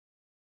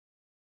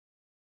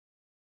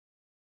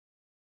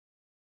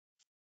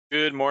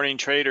Good morning,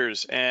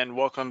 traders, and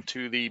welcome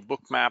to the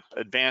Bookmap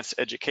Advanced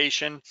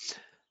Education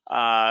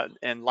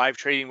and live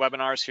trading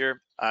webinars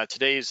here.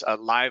 Today's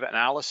live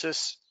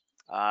analysis.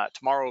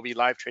 Tomorrow will be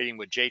live trading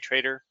with Jay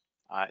Trader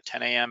at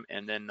 10 a.m.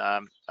 and then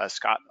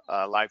Scott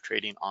live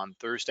trading on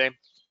Thursday.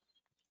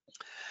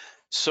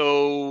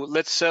 So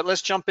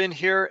let's jump in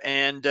here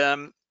and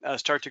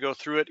start to go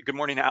through it. Good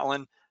morning,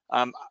 Alan.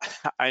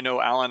 I know,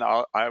 Alan,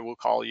 I will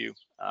call you,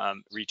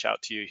 reach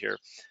out to you here.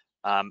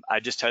 I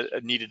just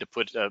needed to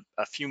put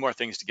a few more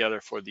things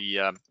together for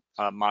the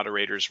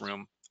moderators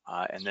room,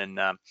 and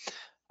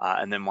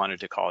then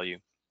wanted to call you.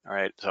 All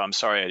right, so I'm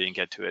sorry I didn't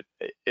get to it.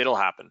 It'll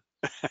happen.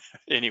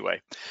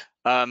 Anyway,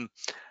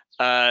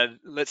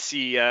 let's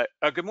see.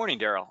 Good morning,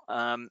 Daryl.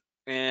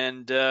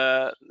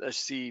 Let's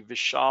see,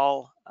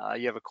 Vishal,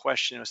 you have a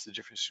question. What's the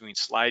difference between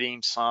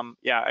sliding, sum?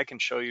 Yeah, I can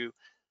show you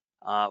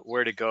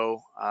where to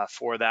go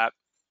for that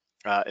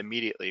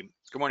immediately.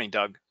 Good morning,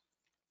 Doug.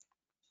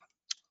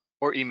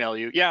 Or email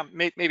you. Yeah,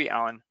 maybe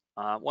Alan,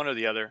 one or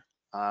the other.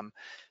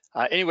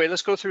 Anyway,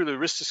 let's go through the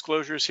risk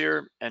disclosures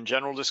here and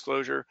general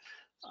disclosure.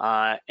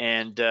 Let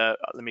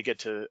me get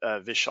to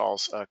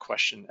Vishal's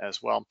question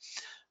as well.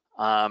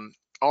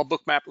 All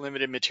Bookmap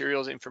limited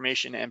materials,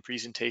 information, and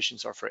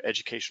presentations are for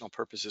educational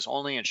purposes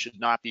only and should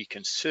not be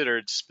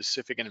considered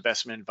specific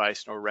investment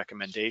advice nor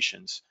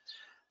recommendations.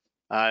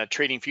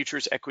 Trading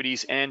futures,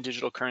 equities, and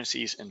digital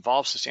currencies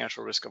involves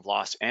substantial risk of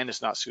loss and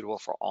is not suitable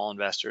for all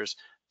investors.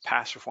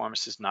 Past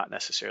performance is not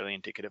necessarily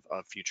indicative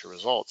of future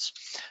results.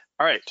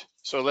 All right,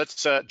 so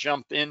let's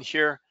jump in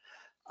here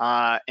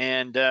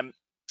and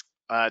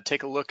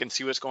take a look and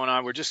see what's going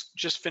on. We're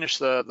just finished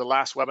the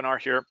last webinar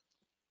here,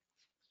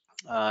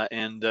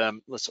 and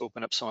let's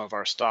open up some of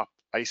our stop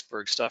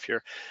iceberg stuff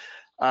here.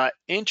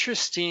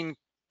 Interesting.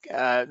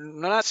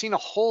 Not seeing a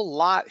whole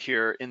lot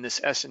here in this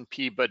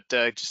S&P, but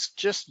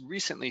just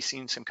recently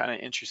seen some kind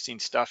of interesting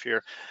stuff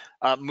here.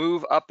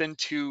 Move up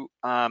into,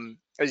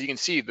 as you can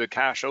see, the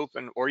cash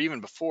open, or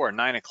even before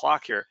 9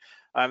 o'clock here.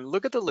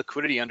 Look at the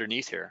liquidity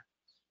underneath here,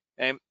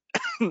 okay?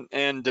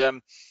 And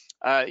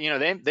you know,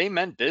 they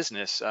meant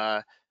business.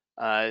 You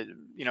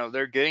know,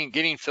 they're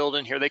getting filled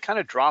in here. They kind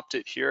of dropped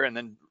it here and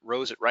then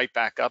rose it right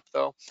back up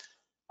though.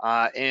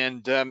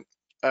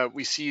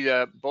 We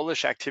see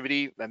bullish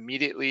activity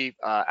immediately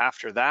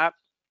after that,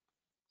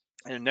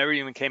 and it never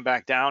even came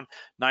back down.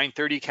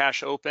 9:30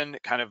 cash open,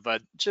 kind of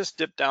just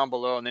dipped down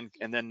below,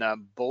 and then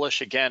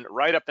bullish again,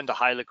 right up into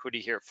high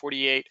liquidity here at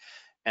 48,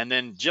 and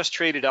then just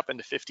traded up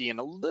into 50 and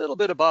a little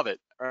bit above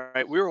it. All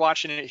right, we were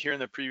watching it here in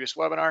the previous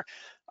webinar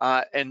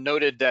and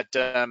noted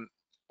that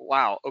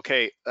wow,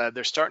 okay,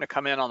 they're starting to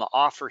come in on the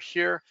offer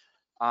here,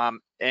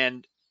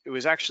 and it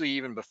was actually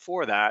even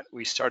before that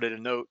we started to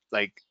note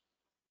like,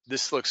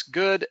 this looks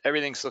good,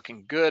 everything's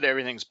looking good,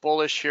 everything's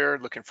bullish here,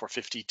 looking for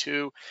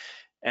 52,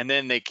 and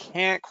then they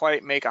can't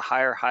quite make a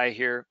higher high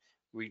here.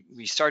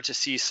 We start to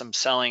see some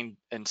selling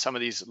in some of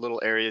these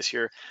little areas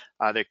here.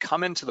 They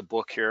come into the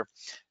book here,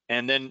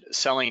 and then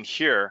selling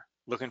here,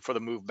 looking for the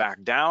move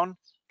back down,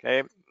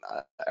 okay?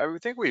 I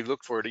think we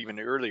looked for it even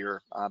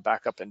earlier,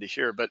 back up into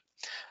here, but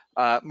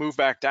move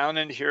back down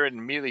into here and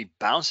immediately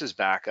bounces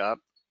back up,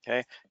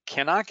 okay?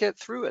 Cannot get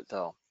through it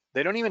though.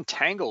 They don't even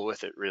tangle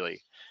with it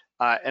really.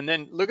 And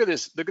then look at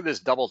this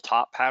double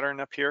top pattern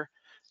up here.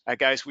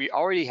 Guys, we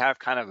already have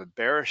kind of a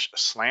bearish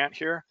slant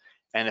here.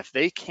 And if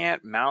they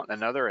can't mount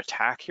another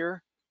attack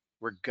here,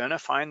 we're gonna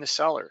find the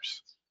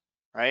sellers,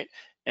 right?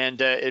 And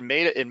it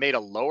made a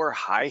lower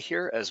high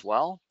here as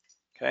well,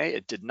 okay?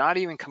 It did not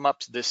even come up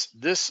to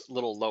this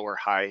little lower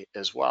high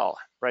as well,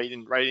 right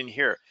in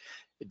here.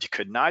 It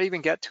could not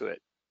even get to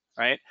it,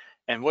 right?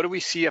 And what do we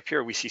see up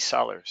here? We see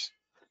sellers,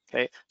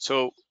 okay?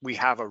 So we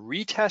have a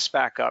retest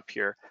back up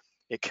here.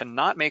 It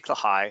cannot make the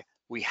high.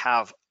 We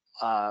have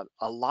a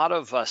lot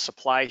of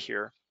supply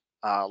here,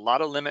 a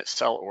lot of limit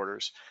sell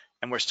orders,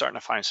 and we're starting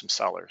to find some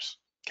sellers,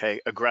 okay?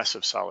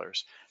 Aggressive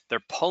sellers.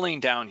 They're pulling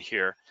down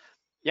here.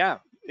 Yeah,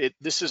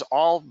 this is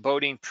all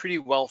boding pretty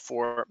well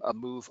for a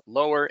move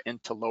lower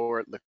into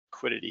lower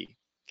liquidity,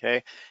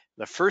 okay?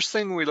 The first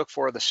thing we look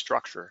for are the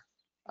structure,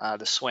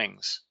 the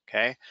swings,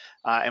 okay?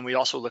 And we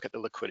also look at the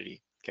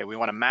liquidity, okay? We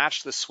wanna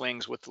match the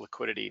swings with the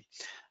liquidity.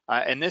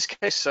 In this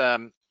case,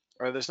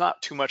 or there's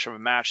not too much of a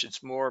match,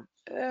 it's more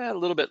a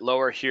little bit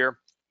lower here,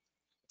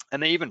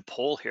 and they even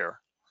pull here,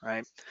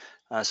 right?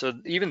 So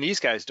even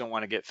these guys don't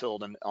want to get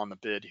filled on the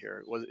bid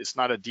here. It's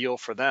not a deal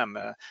for them.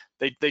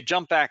 They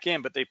jump back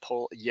in, but they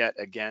pull yet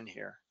again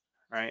here,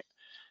 right?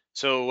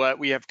 So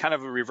we have kind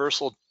of a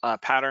reversal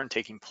pattern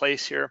taking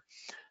place here,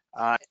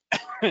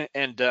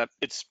 and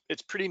it's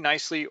pretty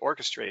nicely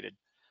orchestrated.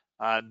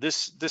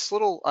 This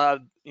little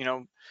you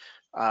know,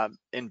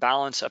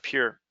 imbalance up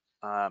here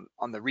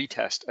on the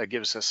retest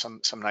gives us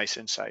some nice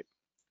insight,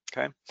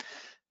 okay?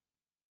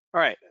 All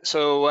right,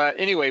 so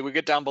anyway, we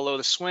get down below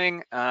the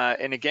swing,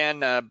 and again,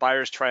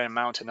 buyers try to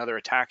mount another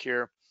attack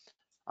here.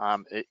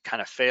 It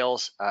kind of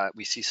fails.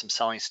 We see some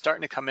selling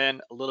starting to come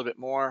in a little bit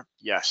more.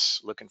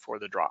 Yes, looking for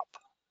the drop,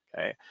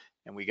 okay?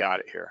 And we got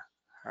it here,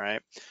 all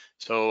right?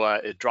 So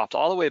it dropped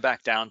all the way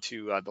back down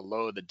to the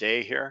low of the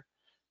day here,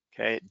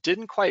 Okay,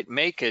 didn't quite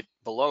make it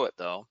below it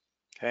though.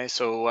 Okay,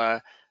 so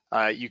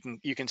you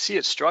can see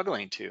it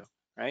struggling to,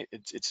 right?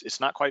 It's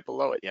not quite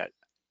below it yet,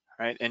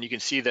 right? And you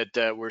can see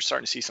that we're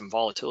starting to see some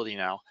volatility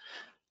now,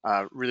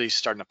 really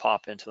starting to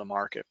pop into the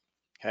market.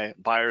 Okay,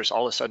 buyers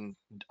all of a sudden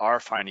are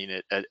finding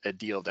it a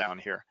deal down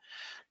here.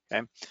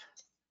 Okay,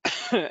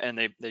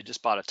 and they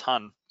just bought a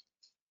ton,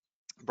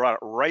 brought it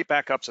right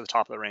back up to the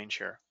top of the range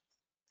here.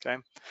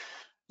 Okay,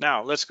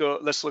 now let's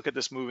look at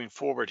this moving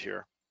forward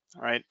here.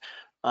 All right.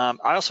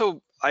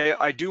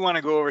 I do want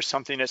to go over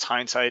something that's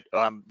hindsight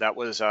that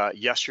was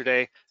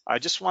yesterday. I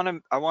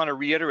want to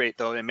reiterate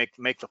though and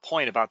make the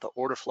point about the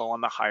order flow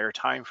on the higher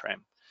time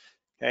frame.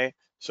 Okay.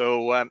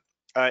 So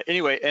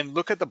anyway, and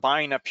look at the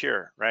buying up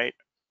here, right?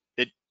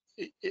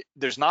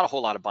 There's not a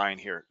whole lot of buying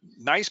here.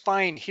 Nice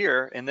buying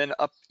here, and then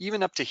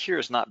even up to here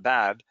is not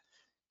bad.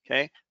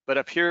 Okay, but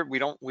up here we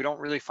don't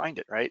really find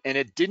it, right? And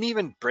it didn't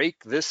even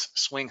break this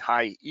swing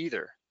high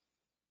either.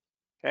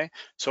 Okay,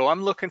 so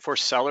I'm looking for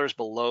sellers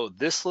below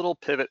this little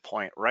pivot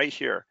point right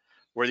here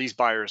where these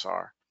buyers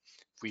are.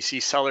 If we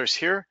see sellers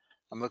here,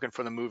 I'm looking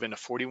for the move into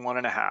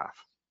 41.5.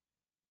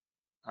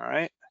 All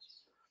right.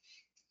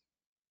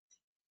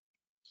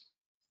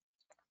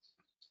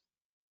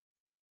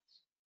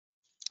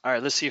 All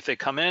right, let's see if they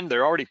come in.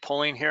 They're already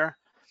pulling here.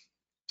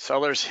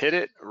 Sellers hit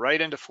it right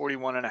into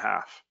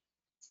 41.5.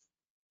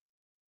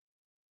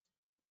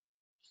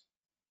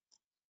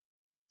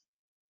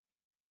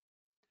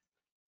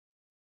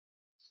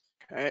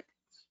 Okay,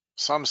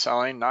 some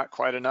selling, not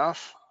quite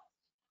enough.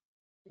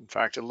 In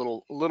fact, a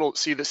little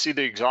see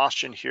the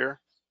exhaustion here.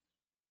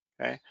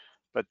 Okay,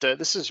 but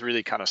this is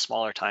really kind of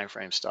smaller time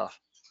frame stuff.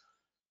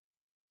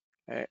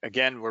 Okay,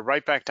 again, we're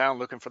right back down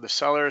looking for the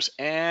sellers,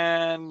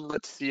 and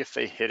let's see if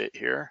they hit it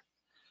here.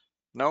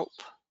 Nope.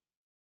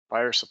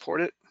 Buyer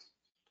support it.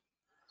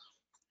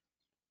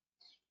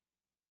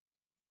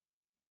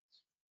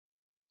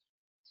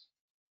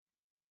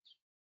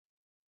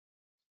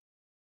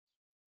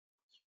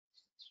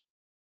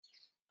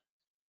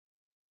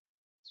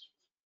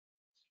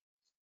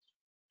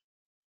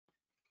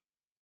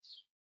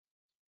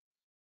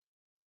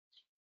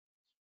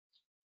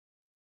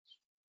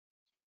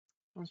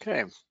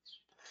 Okay,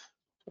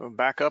 so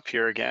back up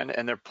here again,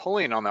 and they're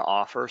pulling on the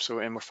offer. So,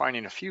 and we're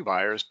finding a few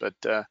buyers, but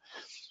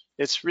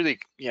it's really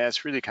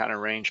kind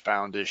of range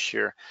boundish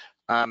here.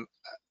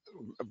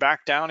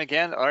 Back down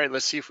again. All right,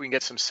 let's see if we can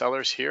get some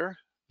sellers here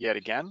yet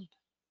again.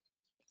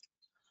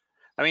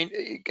 I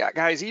mean,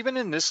 guys, even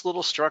in this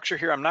little structure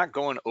here, I'm not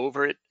going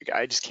over it.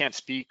 I just can't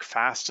speak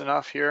fast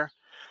enough here.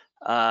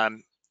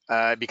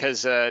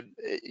 Because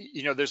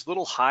you know, there's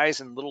little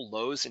highs and little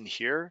lows in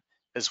here,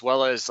 as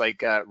well as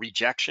like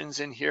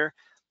rejections in here.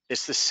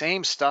 It's the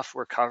same stuff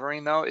we're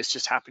covering though. It's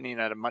just happening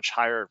at a much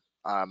higher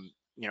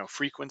you know,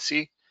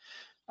 frequency.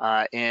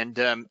 And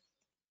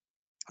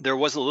there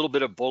was a little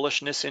bit of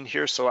bullishness in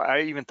here, so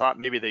I even thought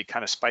maybe they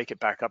kind of spike it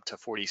back up to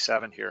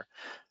 47 here.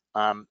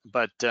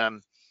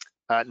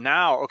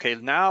 Now, okay,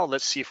 now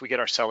let's see if we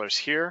get our sellers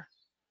here.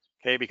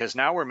 Okay, because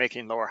now we're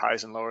making lower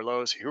highs and lower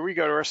lows. Here we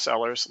go to our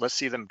sellers. Let's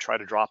see them try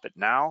to drop it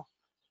now.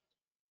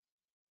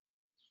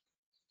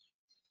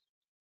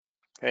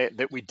 Okay,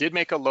 that we did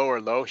make a lower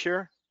low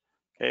here.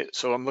 Okay,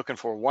 so I'm looking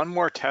for one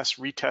more test,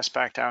 retest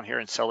back down here,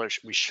 and sellers,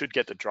 we should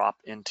get the drop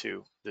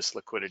into this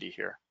liquidity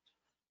here.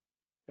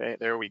 Okay,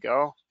 there we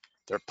go.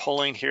 They're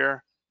pulling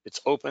here.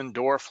 It's open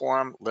door for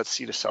them. Let's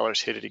see the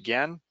sellers hit it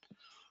again.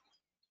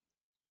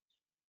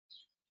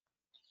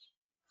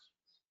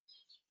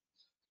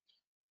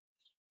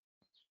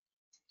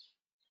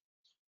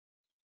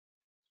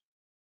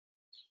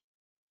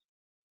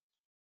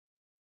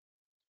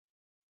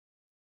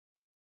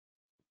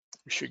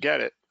 We should get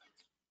it.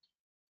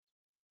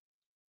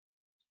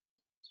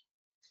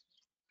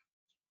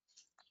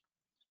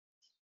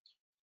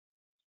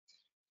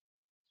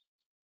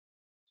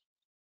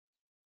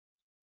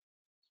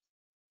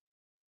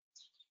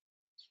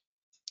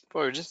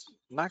 Boy, we're just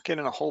not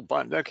getting a whole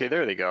bunch. Okay,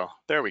 there they go.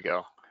 There we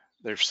go.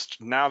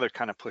 Now they're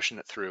kind of pushing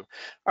it through.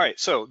 All right,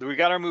 so we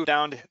got our move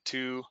down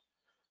to,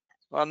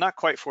 well, not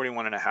quite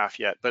 41.5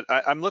 yet, but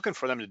I'm looking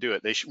for them to do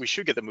it. We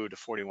should get the move to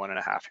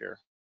 41.5 here.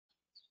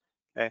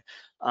 Okay,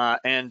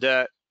 and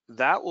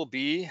that will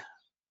be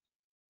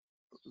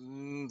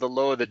the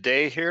low of the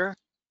day here,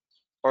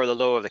 or the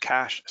low of the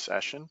cash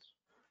session.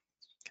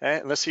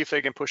 Okay, let's see if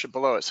they can push it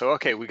below it. So,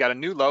 okay, we got a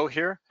new low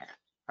here.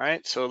 All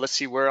right, so let's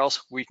see where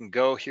else we can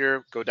go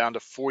here. Go down to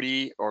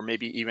 40 or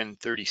maybe even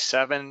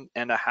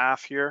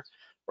 37.5 here,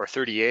 or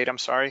 38, I'm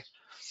sorry.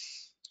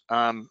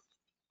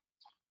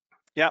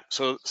 Yeah,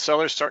 so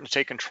sellers starting to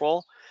take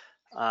control.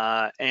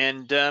 Yeah,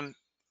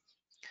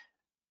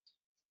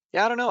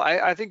 I don't know.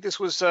 I think this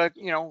was,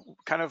 you know,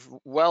 kind of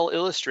well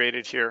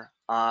illustrated here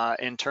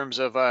in terms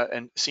of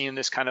and seeing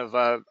this kind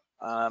of,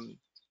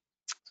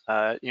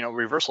 you know,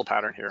 reversal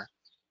pattern here.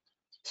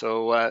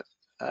 So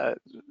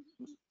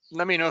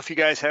let me know if you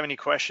guys have any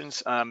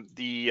questions.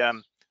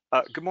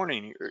 Good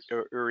morning,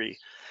 Uri.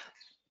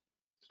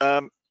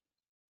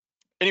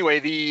 Anyway,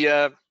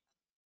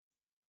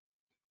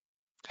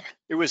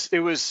 it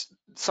was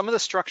some of the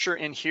structure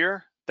in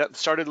here that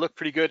started to look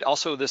pretty good.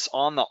 Also, this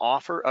on the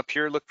offer up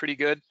here looked pretty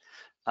good.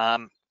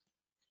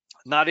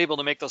 Not able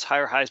to make those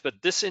higher highs,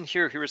 but this in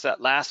here, here's that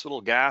last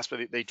little gas,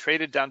 but they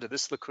traded down to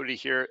this liquidity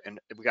here, and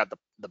we got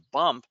the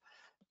bump.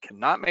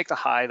 Cannot make the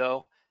high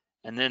though,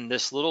 and then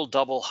this little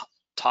double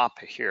top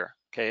here,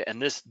 okay,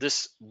 and this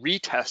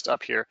retest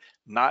up here,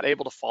 not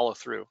able to follow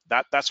through.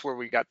 That's where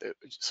we got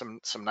some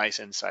nice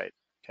insight.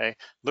 Okay,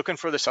 looking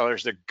for the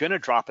sellers, they're gonna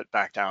drop it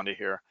back down to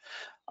here.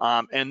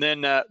 And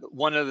then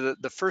one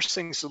of the first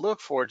things to look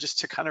for,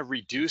 just to kind of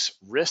reduce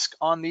risk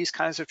on these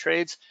kinds of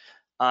trades,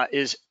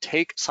 is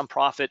take some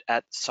profit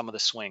at some of the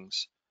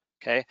swings.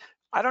 Okay,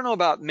 I don't know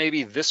about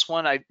maybe this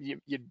one.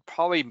 You'd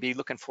probably be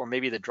looking for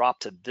maybe the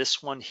drop to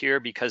this one here,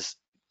 because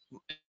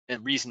the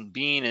reason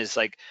being is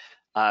like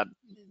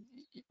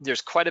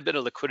there's quite a bit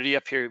of liquidity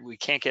up here. We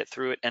can't get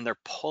through it, and they're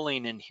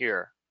pulling in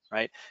here,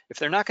 right? If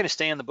they're not going to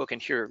stay in the book in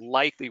here,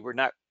 likely we're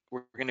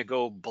going to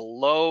go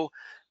below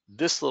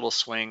this little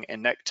swing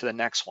and to the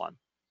next one,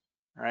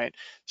 right?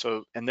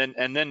 So and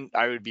then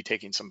I would be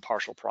taking some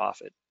partial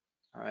profit,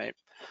 all right?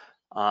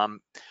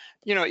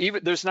 You know,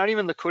 even there's not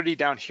even liquidity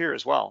down here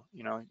as well.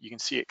 You know, you can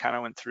see it kind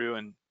of went through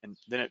and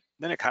then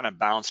it kind of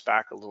bounced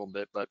back a little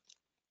bit. But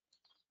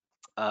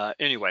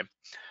anyway,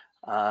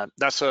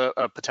 that's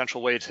a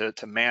potential way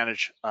to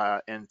manage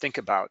and think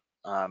about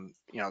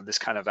you know, this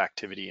kind of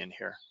activity in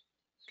here.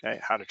 Okay,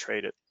 how to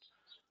trade it.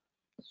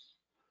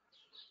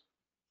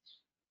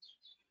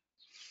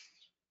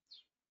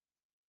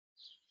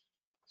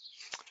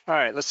 All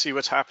right, let's see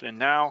what's happening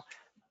now.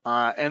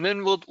 And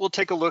then we'll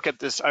take a look at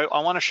this. I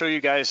want to show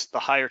you guys the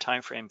higher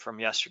time frame from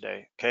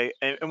yesterday, okay?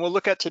 And we'll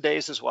look at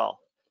today's as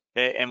well,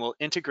 okay? And we'll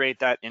integrate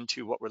that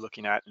into what we're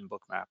looking at in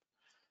Bookmap.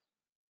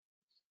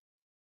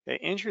 Okay,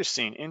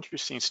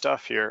 interesting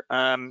stuff here.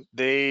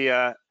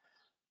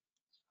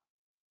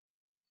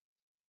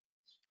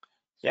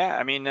 Yeah,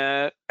 I mean,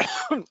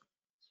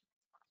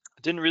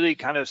 didn't really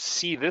kind of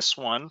see this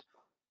one,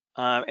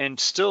 and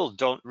still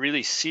don't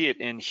really see it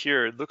in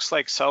here. It looks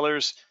like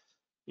sellers,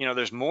 you know,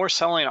 there's more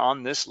selling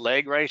on this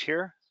leg right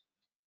here.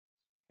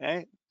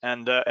 Okay,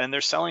 and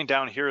they're selling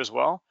down here as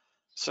well.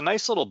 It's a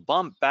nice little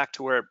bump back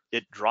to where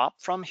it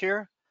dropped from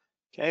here.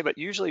 Okay, but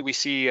usually we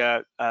see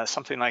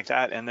something like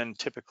that, and then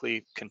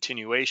typically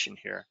continuation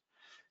here.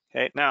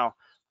 Okay, now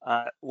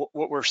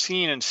what we're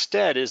seeing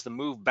instead is the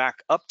move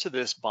back up to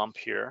this bump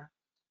here.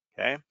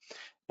 Okay,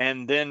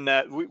 and then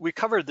we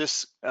covered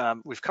this.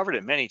 We've covered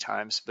it many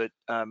times, but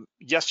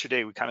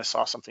yesterday we kind of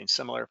saw something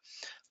similar.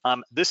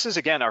 This is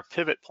again our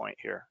pivot point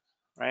here,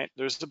 right?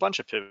 There's a bunch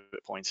of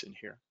pivot points in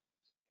here.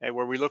 Okay,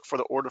 where we look for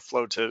the order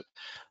flow to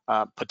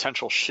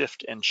potential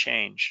shift and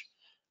change.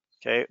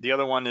 Okay, the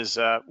other one is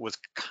was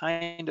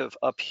kind of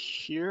up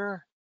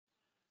here.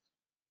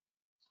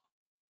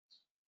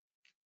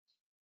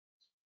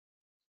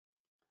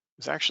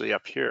 It's actually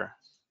up here.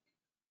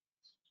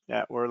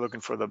 Yeah, we're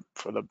looking for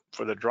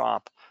the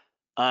drop.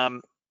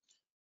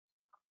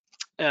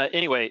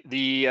 Anyway,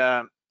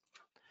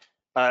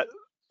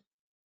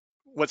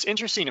 what's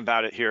interesting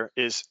about it here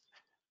is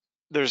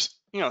there's,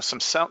 you know,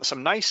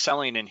 some nice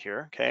selling in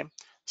here. Okay,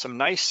 some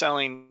nice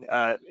selling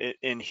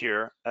in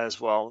here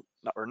as well,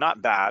 or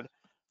not bad.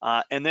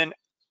 And then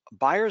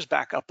buyers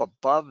back up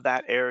above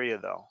that area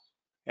though.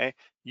 Okay,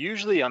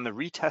 usually on the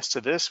retest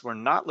of this, we're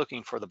not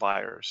looking for the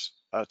buyers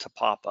to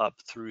pop up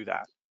through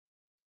that.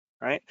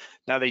 Right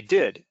now they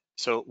did,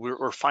 so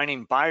we're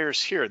finding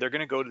buyers here. They're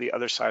going to go to the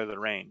other side of the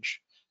range.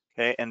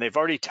 Okay, and they've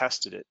already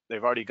tested it.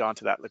 They've already gone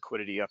to that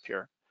liquidity up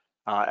here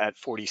at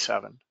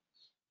 47.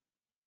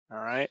 All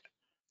right.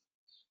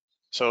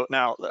 So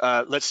now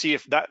let's see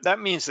if that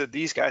means that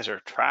these guys are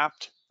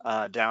trapped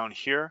down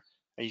here.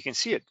 And you can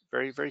see it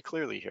very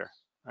clearly here,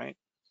 right?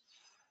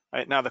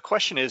 Right now the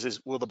question is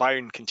will the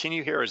buyer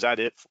continue here, or is that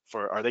it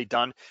for, are they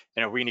done?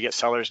 And are we gonna get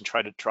sellers and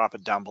try to drop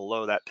it down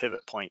below that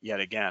pivot point yet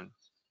again?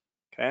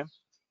 Okay.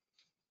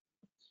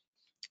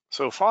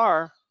 So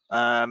far,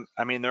 I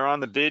mean, they're on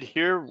the bid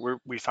here.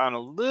 We found a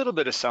little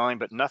bit of selling,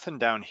 but nothing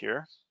down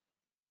here.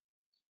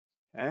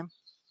 Okay.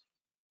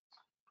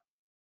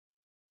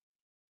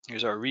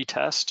 Here's our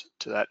retest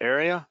to that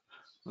area.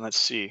 Let's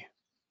see.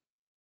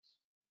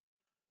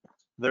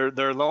 They're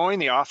lowering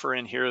the offer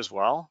in here as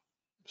well.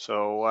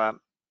 So,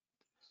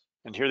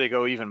 and here they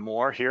go even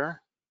more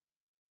here.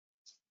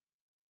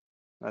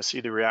 Let's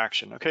see the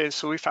reaction. Okay,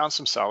 so we found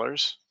some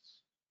sellers.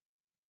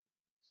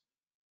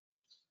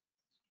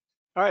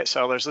 All right,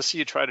 sellers, let's see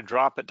you try to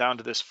drop it down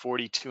to this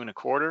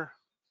 42.25.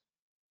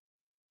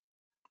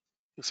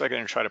 Looks like I'm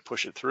gonna try to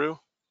push it through.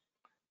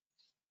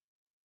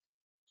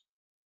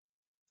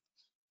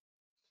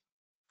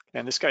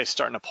 And this guy's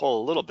starting to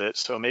pull a little bit,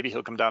 so maybe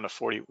he'll come down to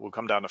 40, we'll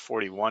come down to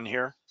 41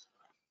 here.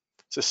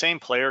 It's the same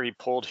player, he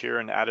pulled here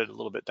and added a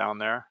little bit down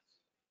there.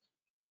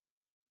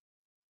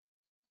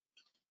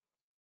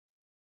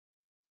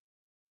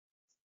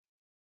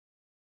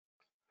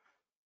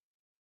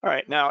 All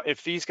right, now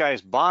if these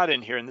guys bought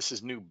in here and this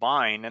is new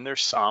buying, and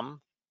there's some,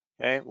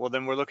 okay, well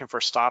then we're looking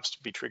for stops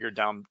to be triggered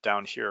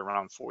down here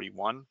around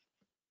 41.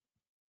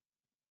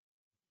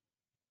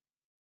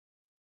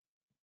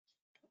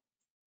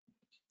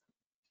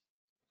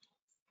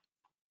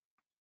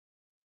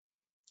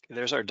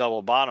 There's our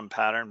double bottom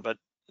pattern, but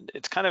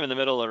it's kind of in the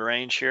middle of the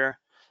range here.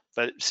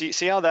 But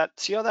see how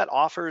that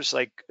offers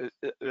like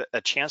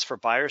a chance for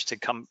buyers to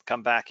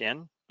come back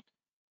in,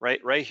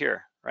 right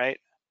here, right?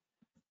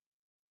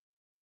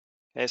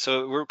 Okay,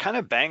 so we're kind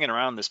of banging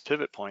around this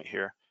pivot point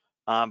here,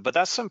 but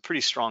that's some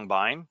pretty strong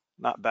buying,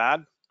 not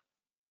bad,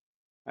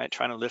 right?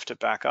 Trying to lift it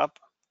back up.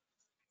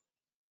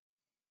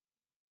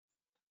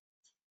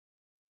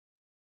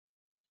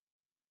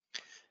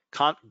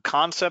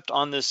 Concept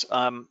on this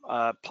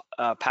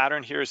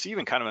pattern here is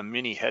even kind of a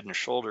mini head and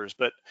shoulders,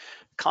 but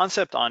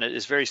concept on it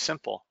is very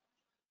simple.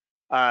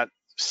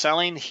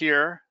 Selling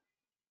here,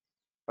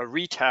 a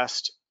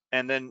retest,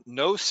 and then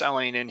no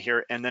selling in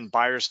here, and then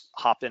buyers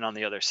hop in on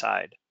the other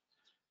side.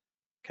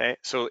 Okay,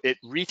 so it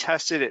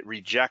retested, it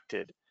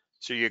rejected.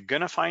 So you're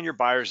gonna find your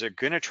buyers, they're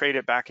gonna trade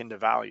it back into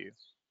value.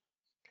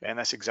 Okay, and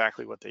that's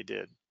exactly what they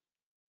did.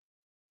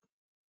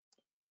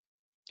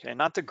 Okay,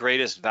 not the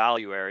greatest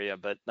value area,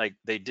 but like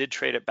they did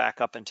trade it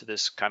back up into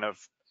this kind of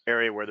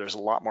area where there's a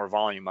lot more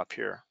volume up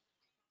here.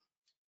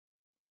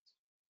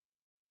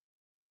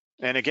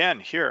 And again,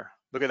 here,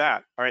 look at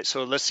that. All right,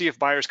 so let's see if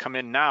buyers come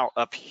in now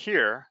up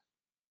here,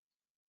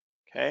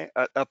 okay,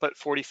 up at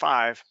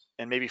 45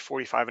 and maybe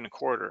 45 and a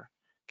quarter.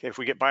 Okay, if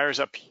we get buyers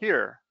up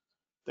here,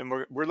 then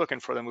we're looking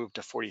for the move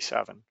to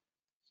 47.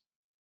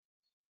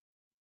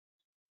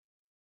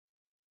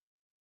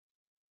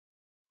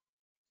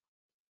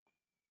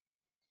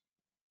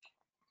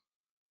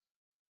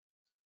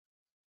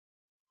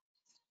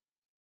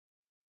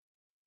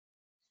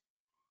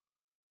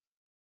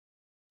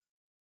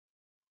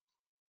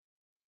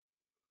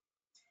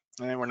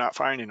 And we're not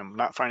finding them,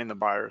 not finding the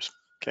buyers.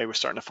 Okay, we're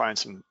starting to find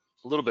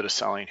a little bit of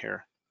selling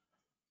here.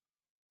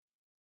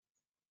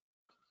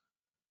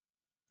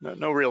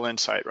 No real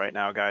insight right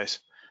now, guys.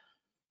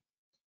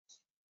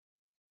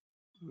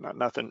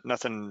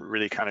 Nothing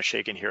really kind of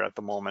shaking here at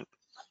the moment.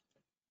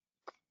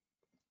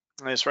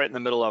 And it's right in the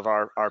middle of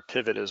our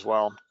pivot as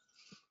well.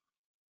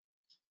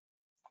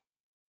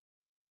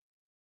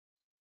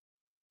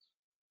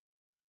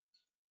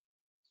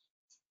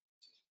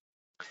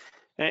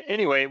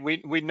 Anyway,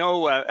 we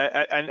know,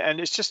 and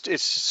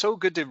it's so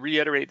good to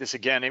reiterate this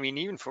again. I mean,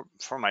 even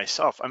for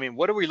myself, I mean,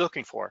 what are we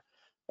looking for?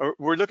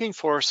 We're looking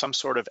for some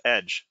sort of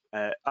edge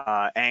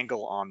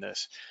angle on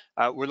this.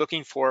 We're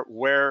looking for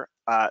where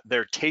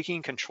they're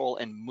taking control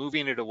and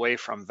moving it away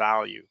from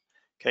value.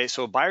 Okay,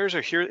 so buyers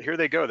are here. Here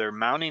they go. They're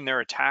mounting their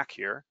attack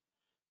here.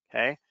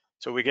 Okay,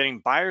 so we're getting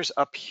buyers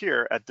up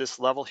here at this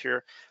level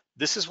here.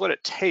 This is what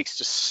it takes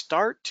to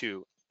start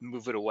to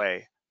move it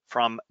away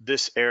from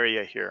this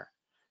area here.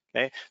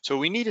 Okay, so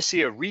we need to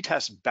see a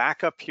retest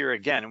back up here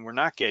again, and we're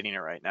not getting it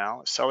right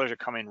now. Sellers are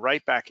coming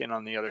right back in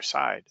on the other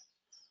side.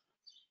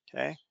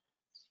 Okay,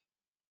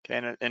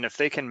 and if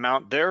they can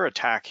mount their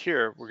attack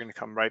here, we're going to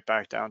come right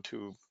back down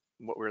to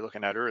what we were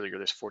looking at earlier,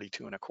 this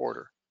 42 and a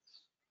quarter.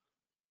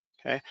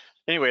 Okay,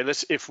 anyway,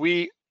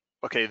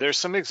 okay, there's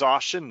some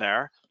exhaustion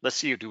there. Let's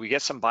see, do we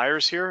get some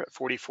buyers here at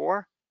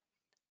 44?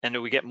 And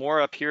do we get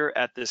more up here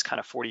at this kind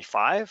of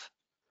 45?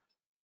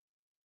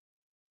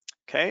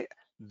 Okay,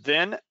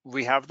 then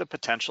we have the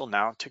potential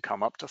now to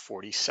come up to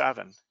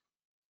 47,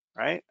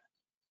 right?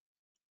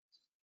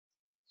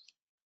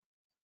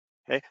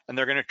 Okay, and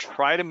they're gonna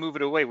try to move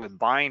it away with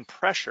buying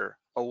pressure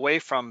away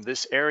from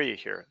this area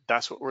here.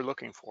 That's what we're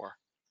looking for.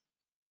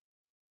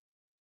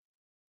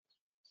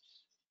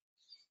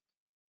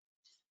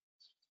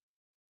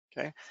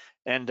 Okay,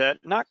 and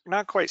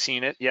not quite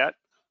seeing it yet.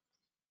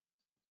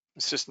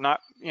 It's just not,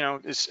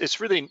 it's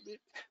really,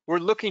 we're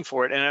looking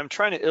for it, and I'm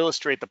trying to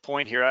illustrate the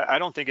point here. I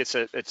don't think it's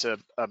a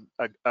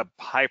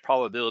high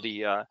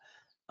probability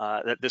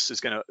that this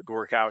is going to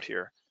work out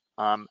here.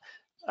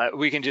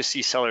 We can just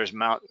see sellers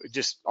mount,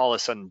 just all of a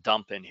sudden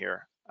dump in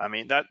here. I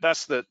mean,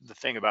 that's the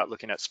thing about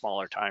looking at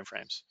smaller time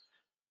frames.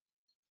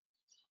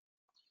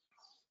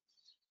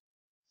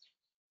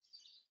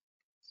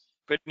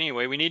 But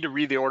anyway, we need to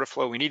read the order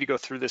flow. We need to go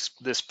through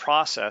this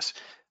process,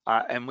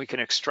 and we can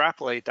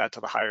extrapolate that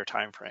to the higher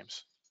time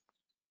frames.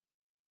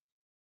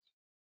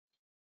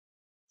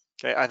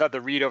 Okay, I thought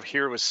the read over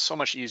here was so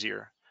much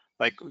easier.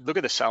 Like, look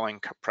at the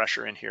selling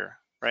pressure in here,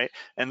 right?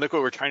 And look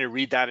what we're trying to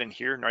read that in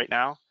here right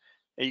now.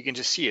 And you can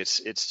just see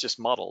it's just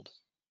muddled,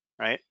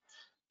 right?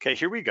 Okay,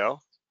 here we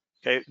go.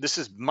 Okay, this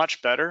is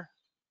much better.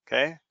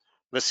 Okay,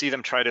 let's see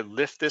them try to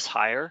lift this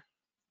higher.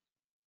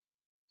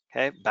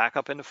 Okay, back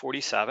up into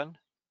 47.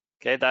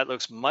 Okay, that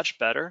looks much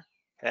better.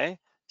 Okay,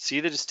 see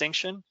the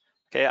distinction?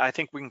 Okay, I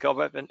think we can go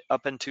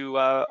up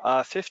into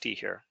 50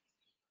 here.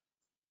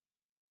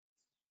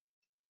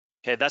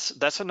 Okay,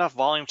 that's enough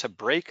volume to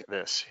break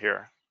this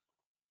here.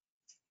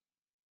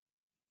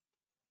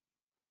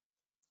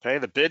 Okay,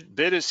 the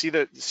bid is see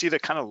the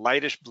kind of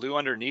lightish blue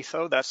underneath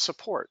though. That's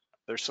support.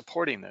 They're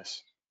supporting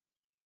this.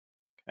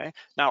 Okay,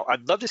 now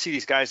I'd love to see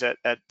these guys at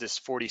this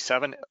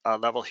 47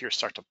 level here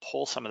start to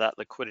pull some of that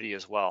liquidity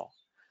as well.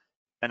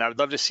 And I would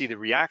love to see the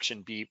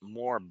reaction be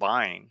more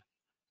buying.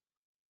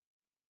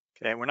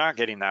 Okay, we're not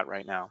getting that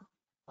right now.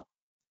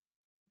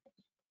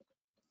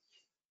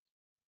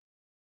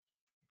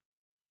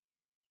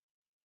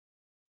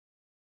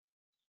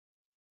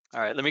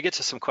 All right, let me get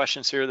to some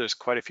questions here. There's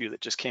quite a few that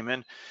just came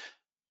in.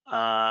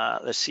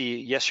 Let's see,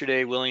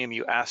 yesterday, William,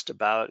 you asked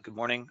about, good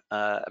morning,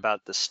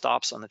 about the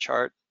stops on the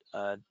chart.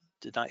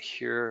 Did not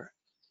hear,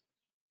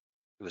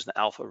 it was an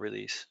alpha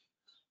release.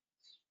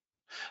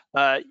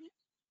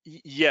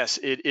 Yes,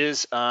 it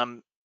is.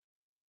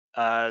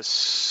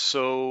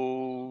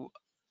 So,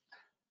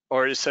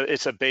 or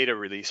it's a beta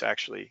release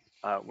actually,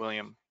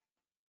 William.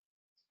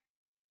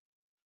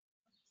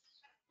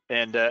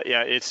 And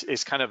yeah,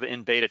 it's kind of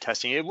in beta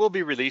testing. It will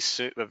be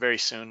released very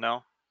soon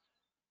though.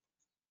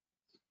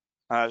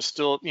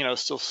 Still,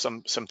 still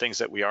some things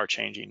that we are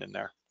changing in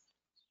there.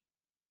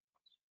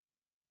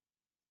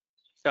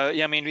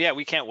 Yeah, I mean, yeah,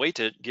 we can't wait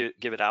to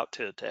give it out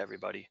to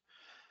everybody.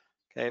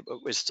 Okay,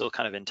 but we're still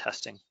kind of in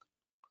testing.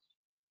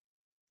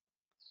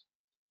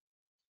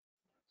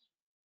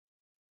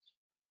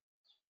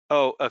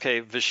 Oh,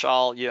 okay,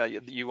 Vishal, yeah,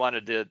 you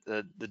wanted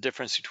the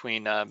difference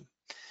between,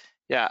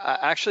 yeah,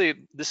 actually,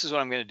 this is what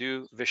I'm going to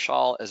do,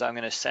 Vishal, is I'm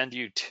going to send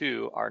you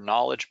to our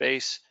knowledge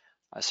base.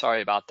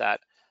 Sorry about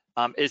that.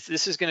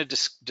 This is going to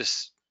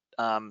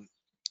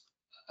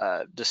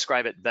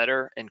describe it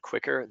better and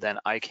quicker than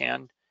I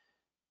can.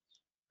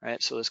 All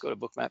right, so let's go to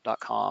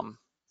bookmap.com,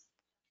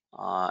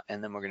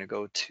 and then we're going to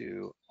go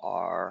to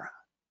our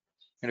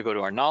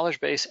knowledge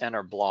base and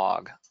our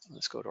blog.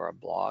 Let's go to our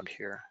blog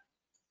here.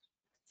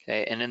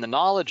 Okay, and in the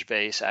knowledge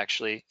base,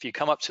 actually, if you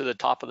come up to the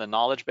top of the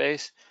knowledge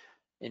base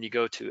and you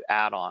go to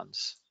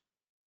add-ons,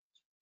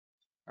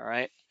 all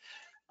right,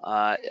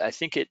 I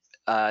think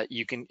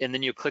you can, and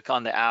then you click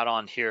on the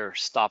add-on here,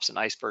 stops an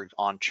iceberg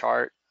on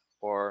chart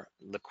or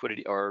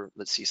liquidity, or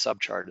let's see,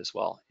 subchart as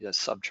well. Yes,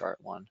 subchart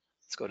one.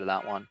 Let's go to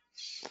that one.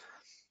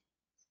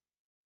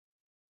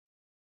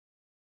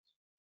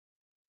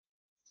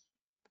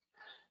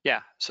 Yeah,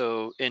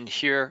 so in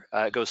here,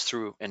 it goes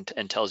through and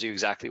tells you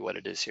exactly what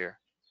it is here.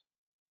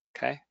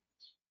 Okay.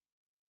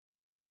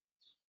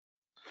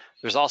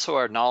 There's also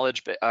our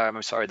knowledge,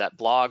 I'm sorry, that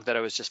blog that I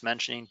was just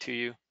mentioning to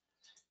you.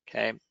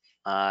 Okay,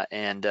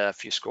 and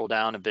if you scroll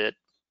down a bit,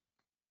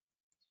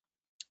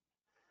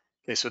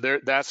 okay, so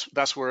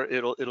that's where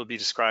it'll be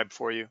described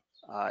for you,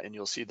 and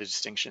you'll see the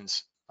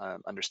distinctions,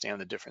 understand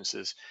the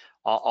differences.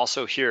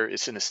 Also here,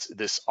 it's in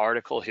this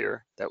article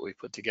here that we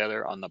put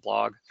together on the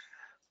blog.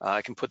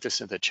 I can put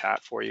this in the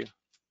chat for you.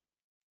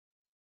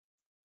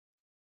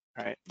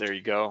 All right, there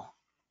you go.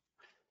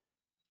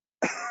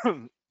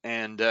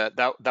 And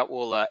that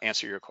will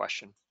answer your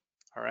question.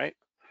 All right.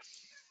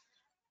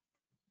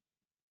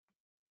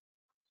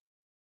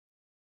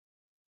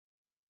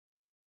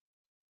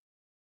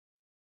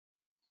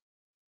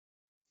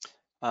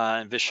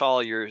 And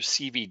Vishal, your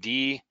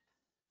CVD.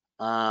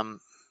 Okay,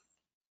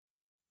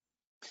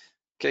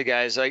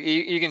 guys,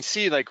 you can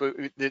see like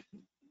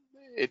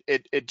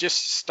it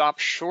just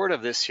stopped short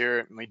of this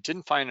here. We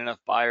didn't find enough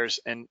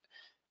buyers, and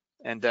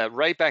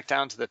right back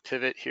down to the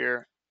pivot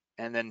here,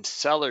 and then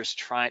sellers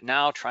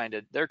they're trying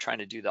to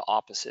do the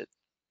opposite.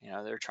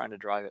 They're trying to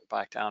drive it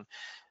back down.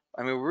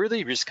 I mean, we're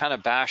really just kind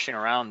of bashing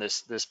around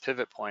this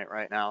pivot point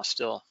right now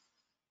still,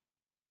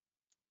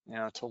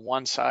 to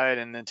one side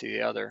and then to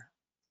the other.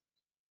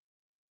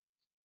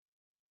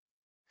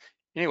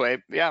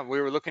 Anyway, yeah, we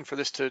were looking for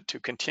this to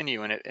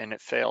continue, and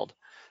it failed.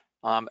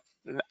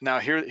 Now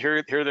here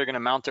they're going to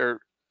mount their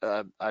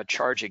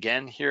charge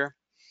again here.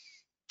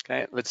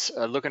 Okay, let's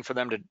looking for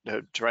them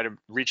to try to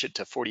reach it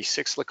to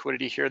 46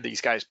 liquidity here.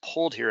 These guys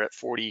pulled here at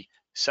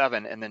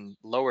 47 and then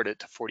lowered it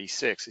to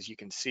 46, as you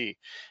can see.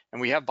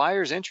 And we have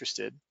buyers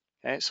interested.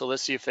 Okay, so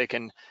let's see if they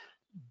can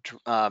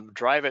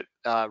drive it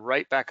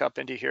right back up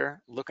into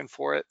here, looking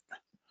for it.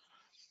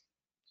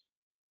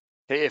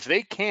 Okay, if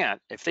they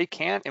can't,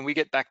 and we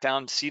get back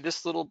down, see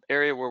this little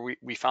area where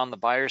we found the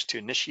buyers to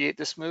initiate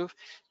this move,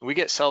 and we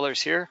get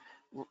sellers here,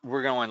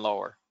 we're going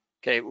lower.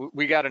 Okay,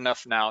 we got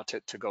enough now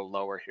to go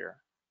lower here,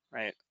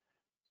 right?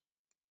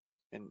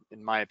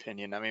 In my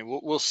opinion. I mean,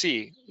 we'll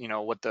see,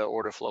 what the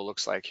order flow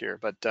looks like here,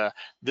 but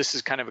this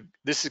is going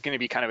to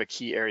be kind of a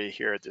key area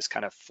here at this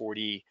kind of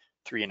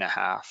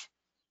 43.5,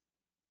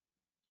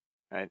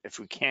 right? If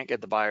we can't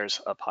get the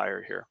buyers up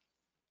higher here.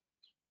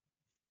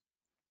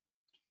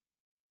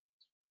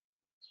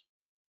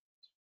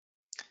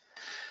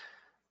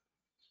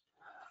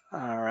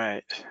 All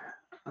right.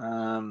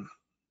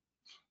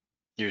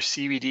 Your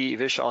CVD,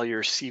 Vishal,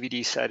 your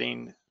CVD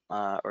setting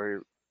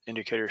or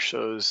indicator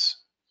shows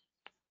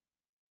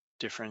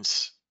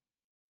difference.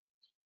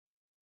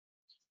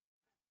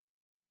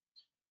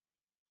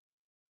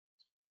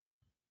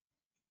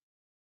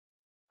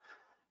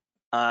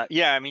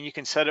 Yeah, I mean, you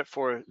can set it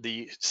for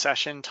the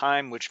session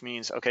time, which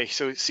means, okay,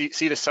 so see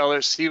the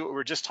sellers, see what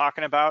we're just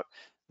talking about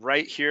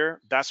right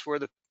here. That's where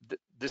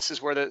this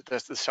is where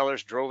the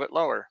sellers drove it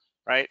lower,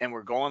 right? And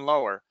we're going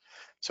lower.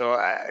 So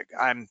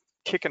I'm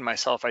kicking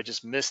myself. I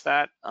just missed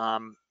that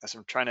as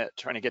I'm trying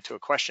to get to a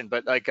question,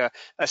 but like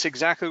that's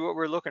exactly what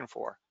we're looking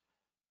for,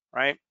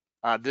 right?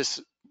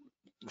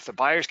 If the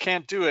buyers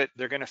can't do it,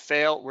 they're going to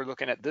fail. We're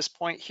looking at this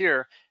point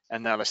here,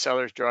 and now the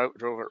sellers drove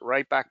it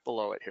right back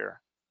below it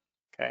here.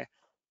 Okay.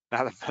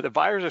 Now the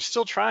buyers are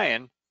still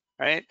trying,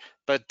 right?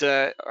 But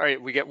all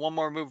right, we get one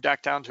more move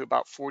back down to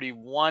about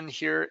 41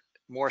 here,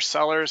 more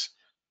sellers.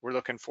 We're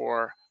looking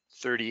for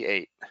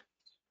 38.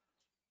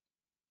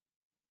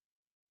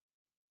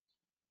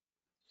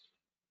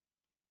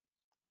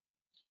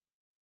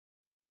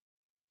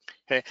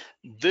 Okay,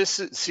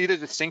 see the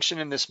distinction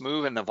in this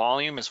move and the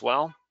volume as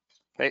well.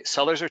 Okay,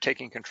 sellers are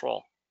taking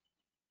control.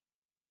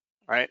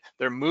 Right,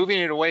 they're moving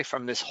it away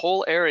from this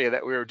whole area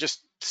that we were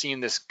just seeing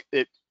this,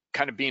 it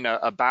kind of being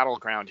a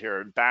battleground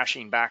here,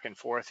 bashing back and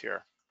forth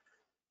here.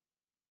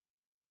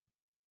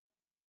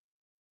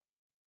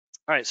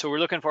 All right, so we're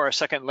looking for our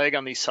second leg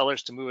on these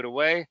sellers to move it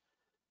away.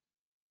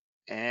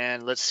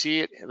 And let's see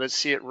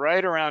it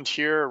right around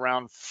here,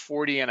 around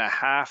 40 and a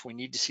half. We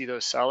need to see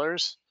those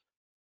sellers,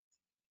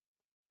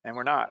 and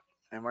we're not.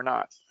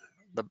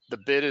 The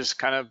bid is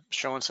kind of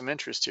showing some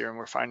interest here, and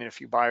we're finding a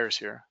few buyers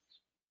here.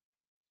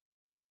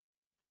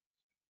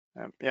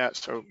 Yeah,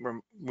 so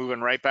we're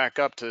moving right back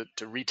up to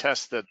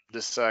retest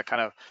this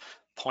kind of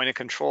point of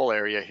control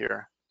area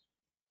here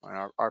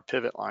on our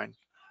pivot line.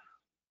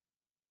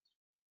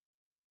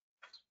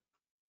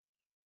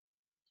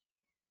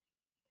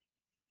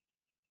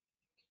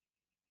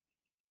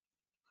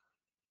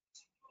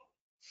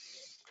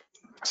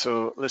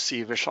 So let's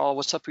see, Vishal,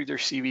 what's up with your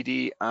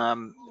CVD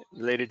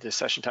related to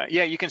session time?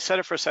 Yeah, you can set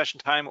it for session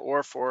time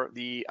or for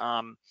the,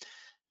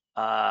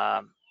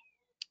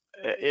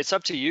 it's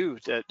up to you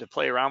to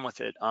play around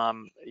with it.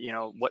 You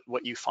know,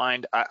 what you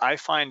find. I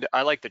find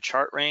I like the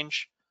chart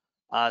range,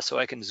 so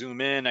I can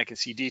zoom in, I can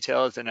see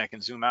details, and I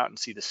can zoom out and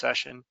see the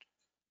session.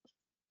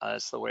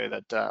 That's the way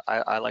that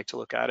I like to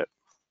look at it.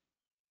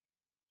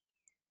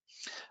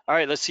 All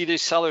right, let's see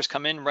these sellers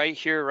come in right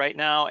here, right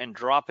now, and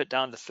drop it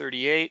down to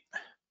 38.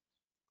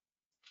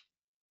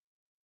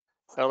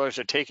 Sellers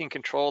are taking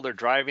control, they're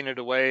driving it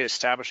away,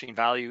 establishing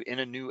value in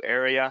a new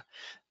area,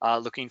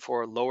 looking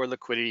for lower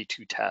liquidity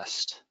to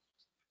test.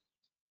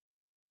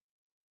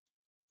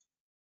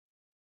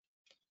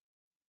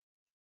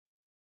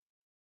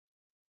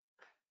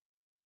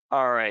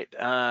 All right,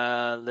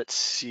 let's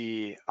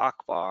see,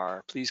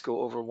 Akbar, please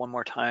go over one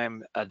more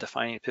time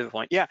defining a pivot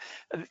point. Yeah,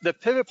 the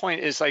pivot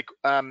point is like,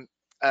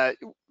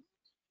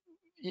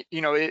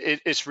 you know,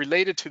 it's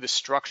related to the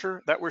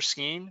structure that we're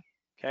seeing,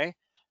 okay?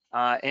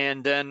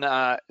 And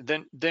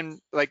then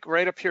like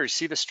right up here, you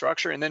see the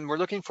structure, and then we're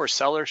looking for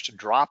sellers to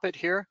drop it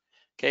here,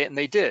 okay? And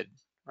they did,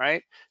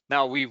 right?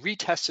 Now we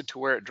retested to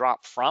where it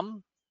dropped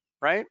from,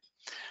 right?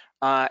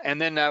 And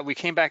then we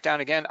came back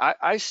down again.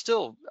 I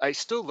still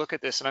look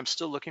at this and I'm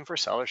still looking for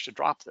sellers to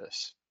drop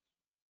this,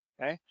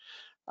 okay?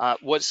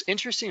 What's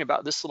interesting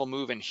about this little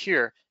move in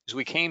here is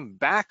we came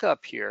back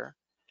up here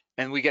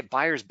and we get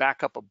buyers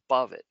back up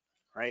above it,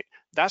 right?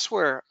 That's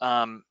where,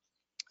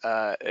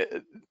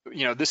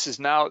 you know, this is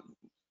now,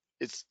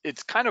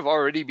 it's kind of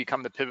already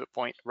become the pivot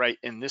point right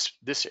in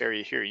this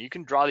area here. You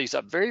can draw these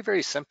up very,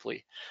 very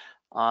simply.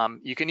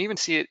 You can even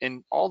see it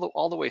in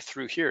all the way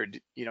through here.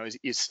 You know,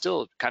 is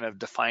still kind of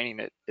defining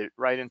it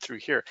right in through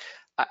here.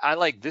 I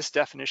like this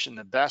definition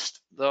the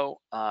best, though.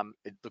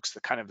 It looks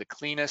the kind of the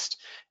cleanest,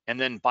 and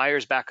then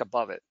buyers back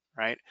above it,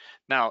 right?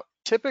 Now,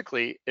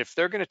 typically, if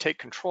they're going to take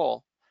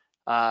control,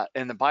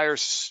 and the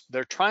buyers,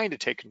 they're trying to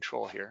take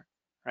control here,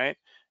 right?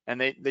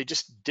 And they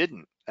just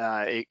didn't.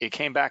 It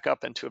came back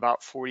up into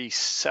about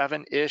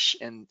 47-ish,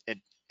 and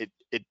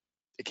it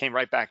came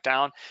right back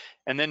down.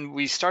 And then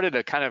we started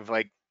to kind of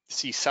like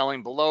see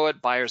selling below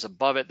it, buyers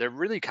above it. They're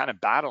really kind of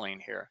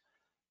battling here.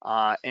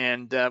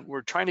 And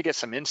we're trying to get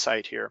some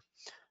insight here.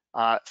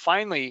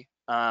 Finally,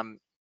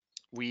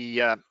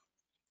 we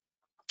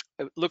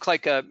look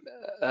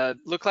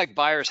like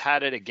buyers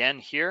had it again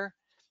here.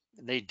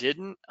 They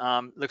didn't.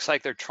 Looks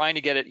like they're trying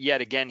to get it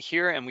yet again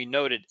here. And we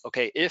noted,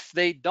 okay, if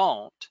they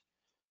don't,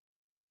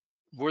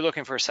 we're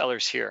looking for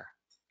sellers here.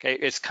 Okay,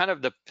 it's kind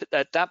of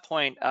at that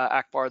point,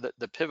 Akbar,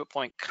 the pivot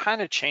point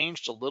kind of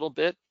changed a little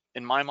bit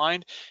in my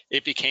mind.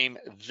 It became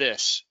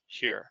this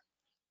here,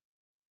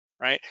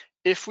 right?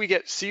 If we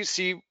get,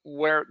 see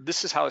where,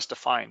 this is how it's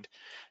defined.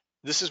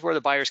 This is where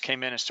the buyers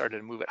came in and started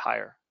to move it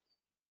higher,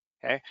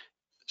 okay?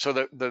 So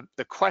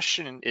the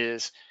question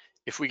is,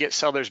 if we get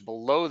sellers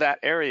below that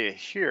area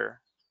here,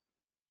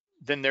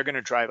 then they're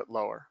gonna drive it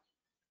lower,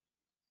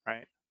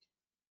 right?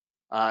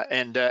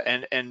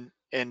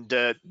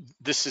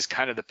 This is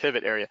kind of the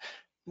pivot area.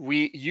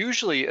 We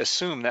usually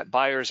assume that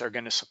buyers are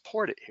gonna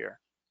support it here,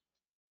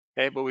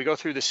 okay? But we go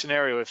through the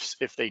scenario,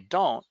 if they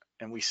don't,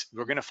 and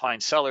we're gonna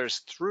find sellers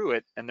through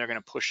it and they're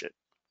gonna push it.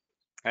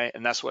 Right?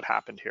 And that's what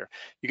happened here.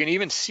 You can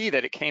even see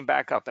that it came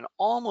back up and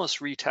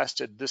almost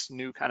retested this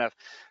new kind of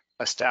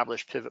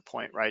established pivot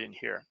point right in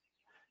here.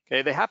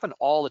 Okay, they happen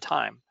all the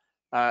time.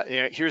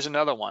 Here's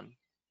another one,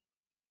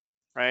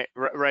 right?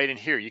 Right in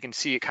here. You can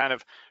see it kind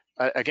of,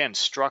 again,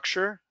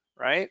 structure,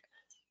 right?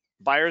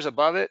 Buyers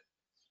above it,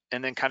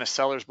 and then kind of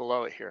sellers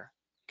below it here.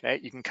 Okay,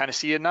 you can kind of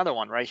see another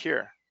one right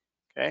here.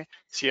 Okay,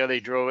 see how they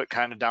drove it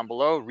kind of down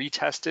below,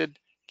 retested,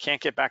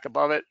 can't get back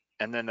above it,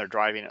 and then they're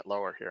driving it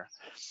lower here.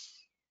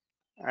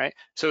 All right,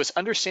 so it's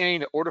understanding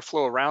the order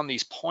flow around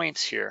these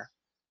points here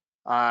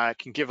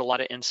can give a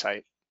lot of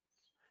insight.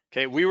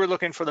 Okay, we were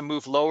looking for the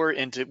move lower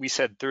into, we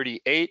said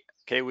 38.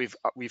 Okay, we've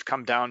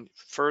come down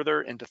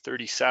further into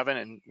 37,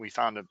 and we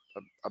found a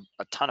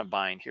ton of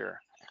buying here.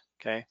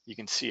 Okay, you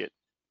can see it.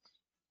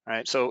 All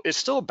right, so it's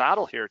still a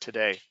battle here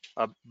today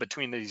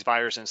between these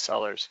buyers and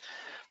sellers.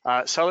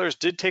 Sellers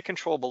did take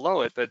control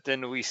below it, but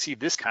then we see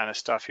this kind of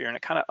stuff here, and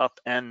it kind of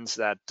upends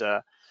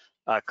that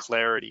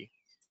clarity.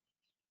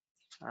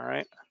 All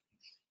right.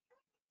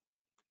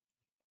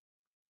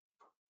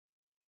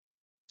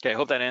 Okay, I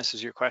hope that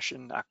answers your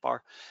question,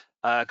 Akbar.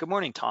 Good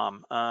morning,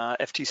 Tom.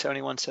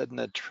 FT71 said in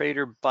the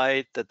trader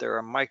bite that there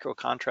are micro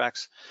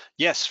contracts.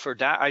 Yes, for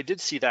DAX, I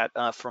did see that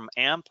from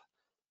AMP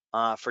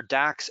for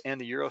DAX and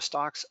the Euro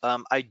stocks.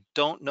 I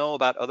don't know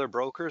about other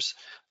brokers.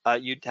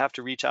 You'd have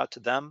to reach out to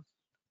them.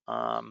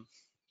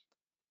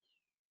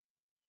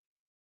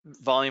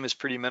 Volume is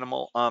pretty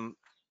minimal.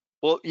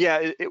 Well,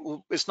 yeah,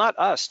 it's not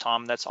us,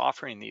 Tom, that's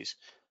offering these.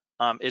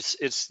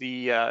 It's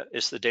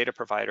the data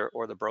provider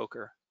or the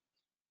broker.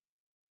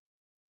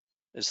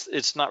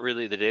 It's not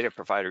really the data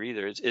provider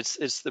either.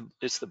 It's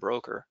the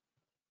broker,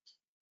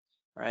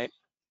 right?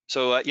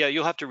 So yeah,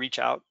 you'll have to reach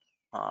out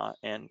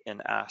and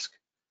ask.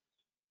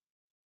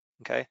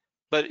 Okay,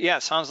 but yeah,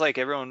 it sounds like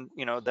everyone,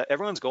 that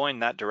everyone's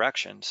going that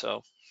direction.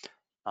 So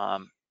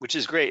which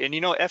is great. And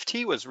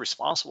FT was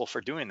responsible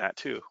for doing that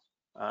too.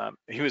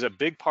 He was a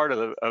big part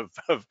of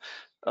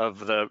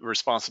the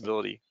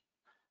responsibility.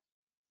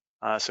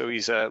 So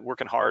he's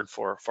working hard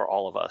for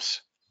all of us.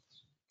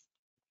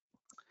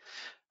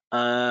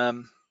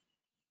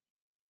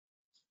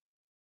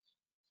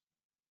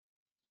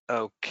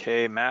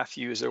 Okay,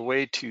 Matthew, is there a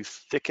way to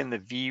thicken the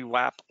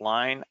VWAP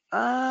line?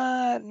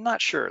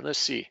 Not sure. Let's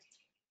see.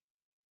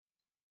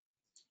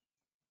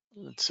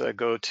 Let's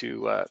go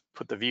to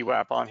put the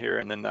VWAP on here,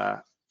 and then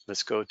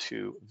let's go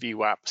to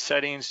VWAP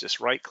settings. Just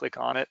right click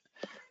on it.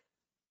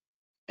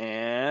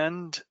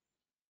 And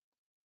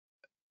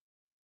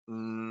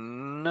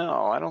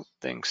no, I don't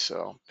think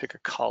so. Pick a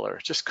color,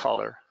 just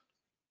color.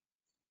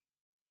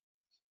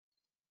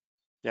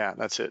 Yeah,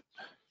 that's it.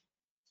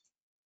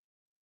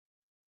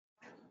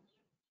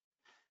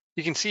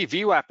 You can see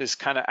VWAP is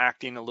kind of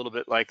acting a little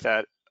bit like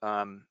that,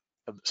 some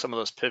of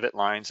those pivot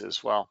lines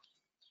as well,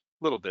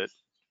 a little bit.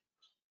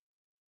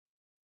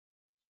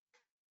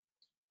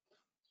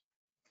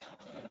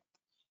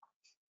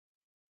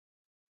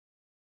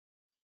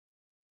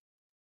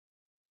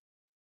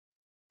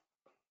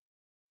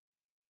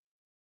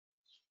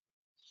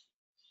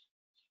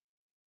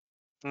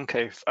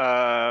 Okay,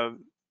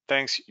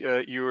 thanks,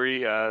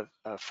 Yuri.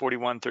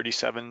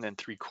 41.37 and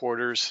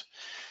 3/4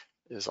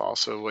 is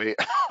also a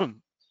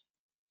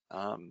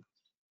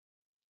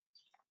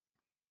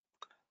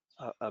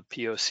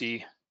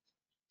POC.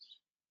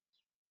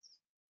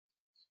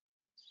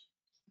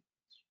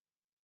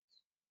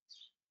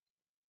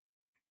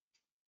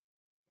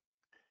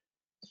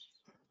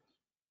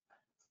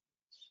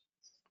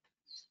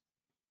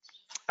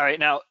 All right,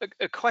 now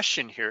a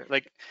question here,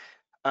 like,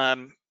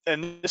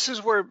 and this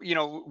is where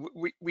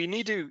we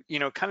need to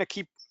kind of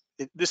keep.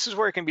 This is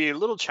where it can be a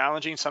little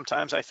challenging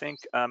sometimes, I think.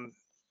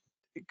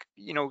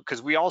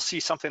 Because we all see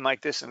something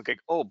like this and think,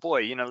 oh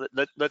boy,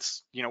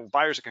 let's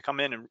buyers can come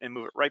in and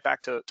move it right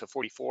back to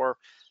 44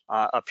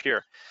 up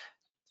here.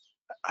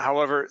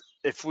 However,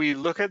 if we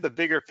look at the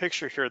bigger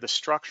picture here, the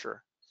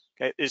structure,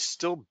 okay, is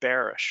still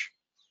bearish.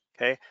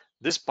 Okay,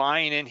 this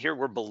buying in here,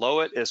 we're below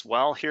it as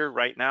well here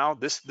right now.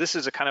 This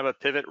is a kind of a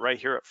pivot right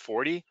here at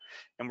 40,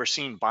 and we're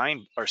seeing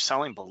buying or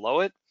selling below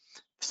it.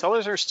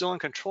 Sellers are still in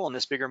control in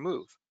this bigger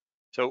move.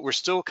 So we're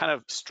still kind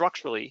of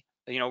structurally,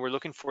 we're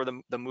looking for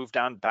the move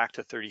down back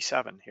to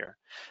 37 here.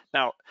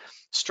 Now,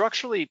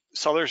 structurally,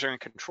 sellers are in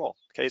control.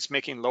 Okay, it's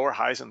making lower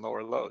highs and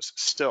lower lows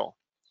still.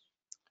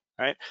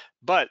 Right,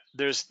 but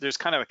there's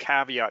kind of a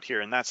caveat here,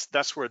 and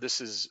that's where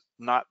this is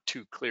not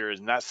too clear,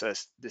 and that's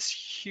this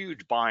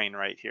huge buying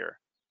right here.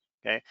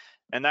 Okay,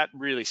 and that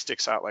really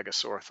sticks out like a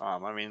sore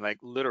thumb. I mean, like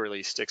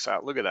literally sticks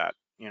out. Look at that,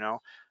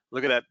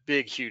 look at that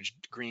big huge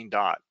green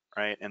dot,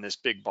 right, and this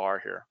big bar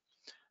here.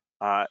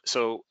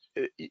 So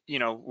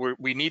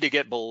we need to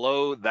get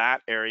below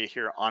that area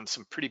here on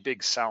some pretty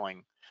big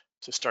selling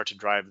to start to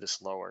drive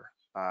this lower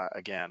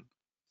again.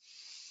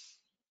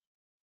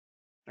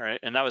 All right,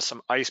 and that was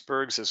some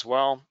icebergs as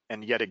well,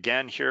 and yet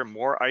again here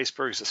more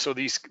icebergs. So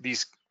these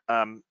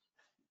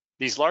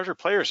larger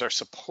players are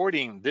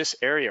supporting this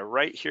area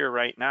right here,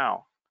 right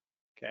now,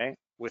 okay,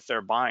 with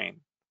their buying,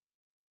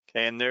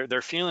 okay, and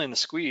they're feeling the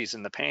squeeze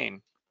and the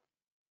pain.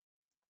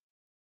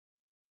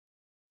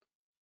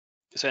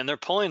 So, and they're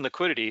pulling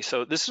liquidity.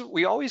 So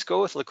we always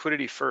go with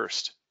liquidity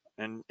first,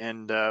 and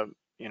the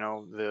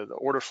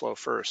order flow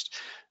first.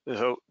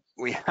 So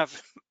we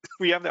have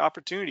the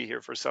opportunity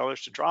here for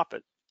sellers to drop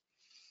it.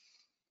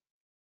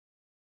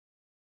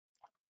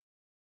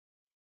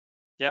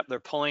 Yep,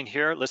 they're pulling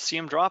here. Let's see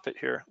them drop it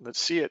here. Let's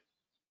see it.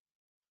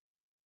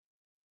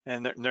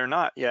 And they're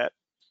not yet.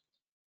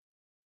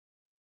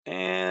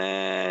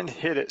 And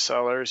hit it,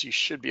 sellers. You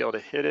should be able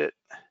to hit it.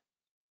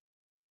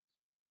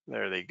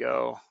 There they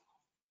go.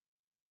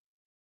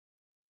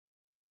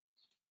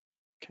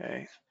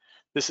 Okay.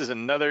 This is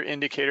another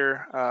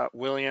indicator,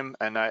 William,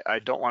 and I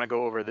don't want to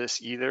go over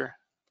this either,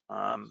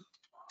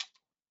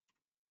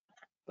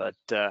 but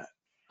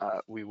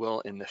we will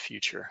in the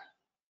future.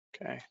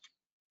 Okay.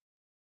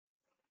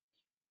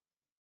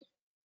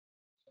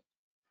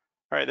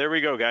 All right, there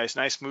we go, guys.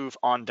 Nice move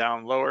on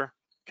down lower.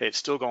 Okay, it's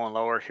still going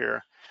lower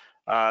here.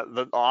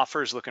 The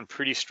offer is looking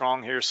pretty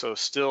strong here, so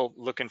still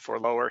looking for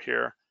lower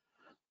here.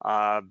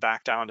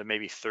 Back down to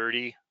maybe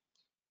 30.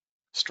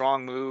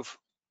 Strong move.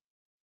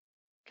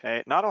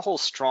 Okay, not a whole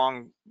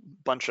strong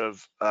bunch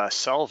of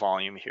sell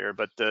volume here,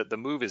 but the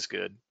move is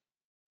good.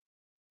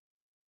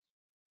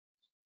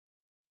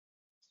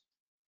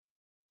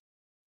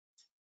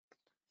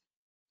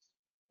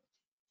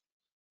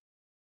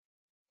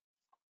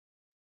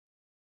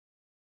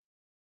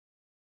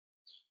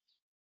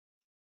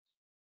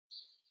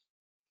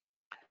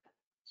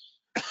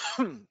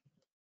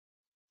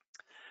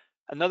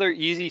 Another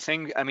easy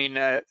thing, I mean,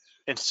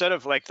 instead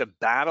of like the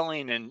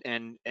battling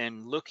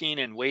and looking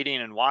and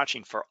waiting and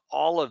watching for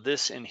all of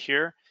this in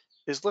here,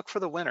 is look for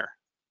the winner,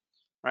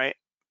 right?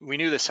 We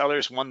knew the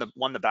sellers won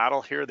the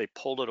battle here. They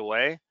pulled it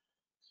away.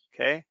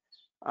 Okay.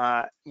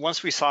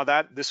 Once we saw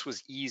that, this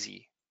was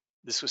easy.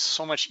 This was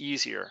so much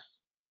easier,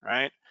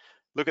 right?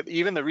 Look at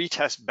even the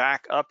retest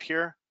back up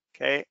here.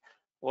 Okay.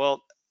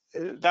 Well,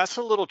 that's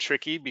a little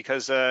tricky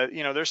because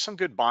you know, there's some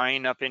good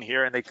buying up in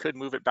here, and they could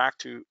move it back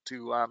to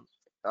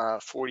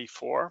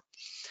 44.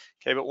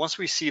 Okay, but once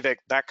we see that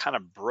that kind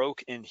of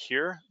broke in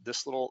here,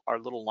 this our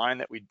little line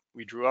that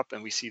we drew up,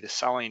 and we see the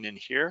selling in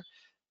here,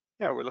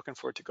 yeah, we're looking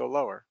for it to go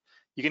lower.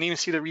 You can even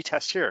see the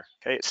retest here.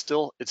 Okay, it's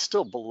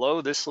still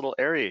below this little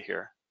area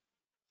here,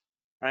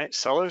 right?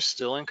 Seller's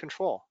still in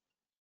control,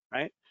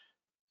 right?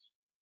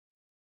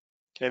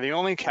 Okay, the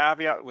only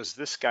caveat was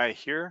this guy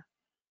here.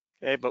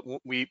 Okay, but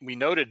we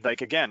noted,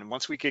 like, again,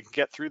 once we could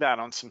get through that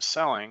on some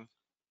selling,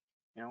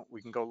 you know, we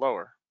can go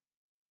lower.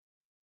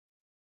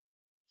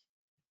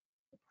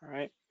 All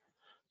right.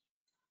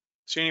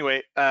 So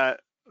anyway,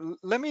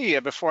 let me,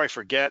 before I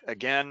forget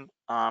again,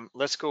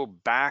 let's go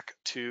back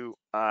to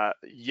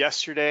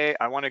yesterday.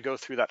 I want to go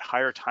through that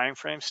higher time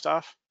frame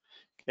stuff.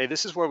 Okay,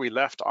 this is where we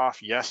left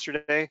off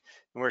yesterday,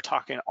 and we're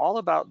talking all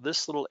about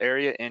this little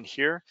area in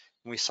here,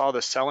 and we saw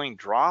the selling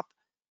drop.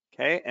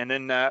 Okay, and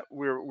then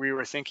we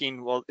were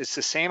thinking, well, it's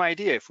the same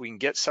idea. If we can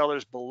get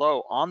sellers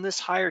below on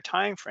this higher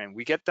time frame,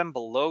 we get them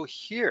below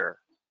here.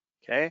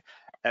 Okay,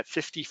 at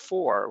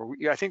 54.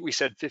 I think we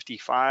said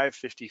 55,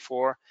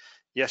 54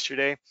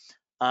 yesterday.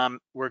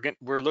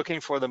 We're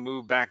looking for the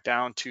move back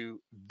down to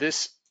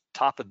this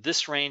top of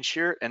this range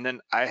here, and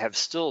then I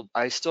still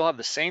have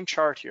the same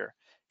chart here.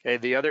 Okay,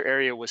 the other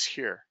area was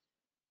here.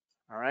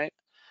 All right,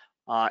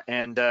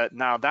 and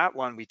now that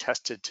one we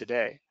tested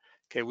today.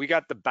 Okay, we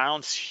got the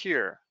bounce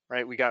here,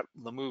 right? We got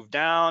the move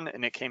down,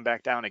 and it came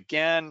back down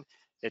again.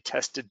 It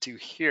tested to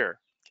here.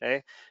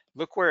 Okay,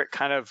 look where it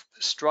kind of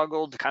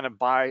struggled to kind of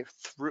buy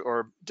through,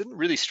 or didn't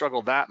really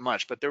struggle that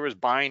much, but there was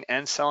buying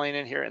and selling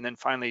in here, and then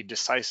finally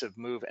decisive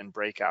move and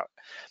breakout.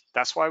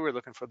 That's why we're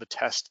looking for the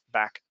test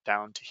back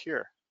down to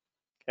here.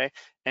 Okay,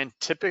 and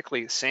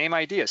typically same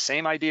idea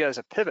as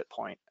a pivot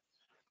point.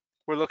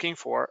 We're looking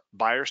for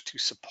buyers to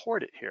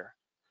support it here.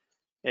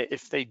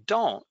 If they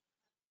don't,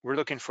 we're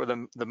looking for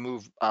the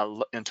move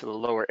into the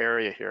lower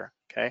area here.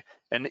 Okay,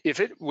 and if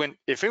it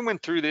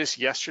went through this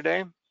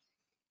yesterday,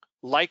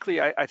 likely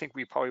I think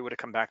we probably would have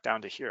come back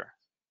down to here.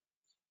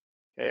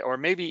 Okay, or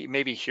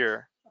maybe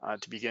here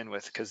to begin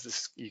with, because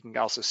this, you can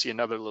also see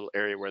another little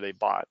area where they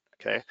bought.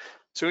 Okay,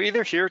 so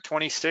either here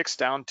 26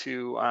 down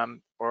to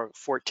or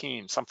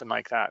 14, something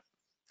like that.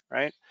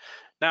 Right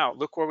now,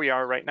 look where we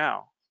are right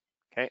now.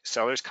 Okay,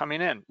 sellers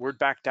coming in. We're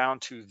back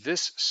down to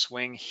this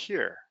swing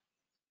here.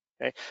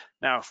 Okay,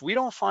 now if we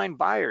don't find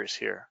buyers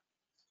here,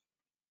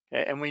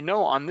 okay, and we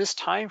know on this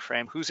time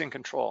frame who's in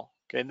control.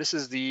 Okay, this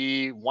is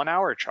the 1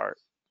 hour chart.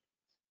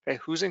 Okay,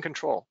 who's in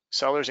control?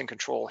 Sellers in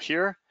control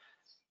here,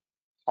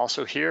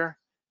 also here,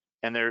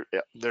 and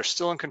they're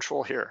still in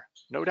control here,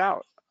 no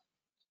doubt.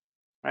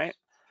 Right?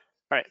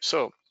 All right.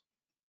 So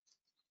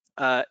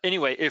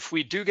anyway, if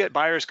we do get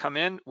buyers come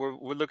in,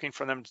 we're looking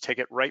for them to take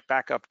it right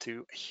back up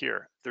to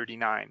here,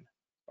 39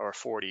 or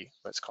 40,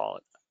 let's call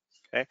it.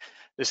 Okay,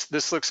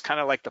 this looks kind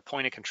of like the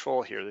point of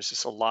control here. There's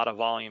just a lot of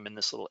volume in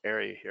this little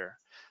area here.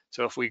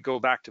 So if we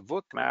go back to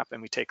Bookmap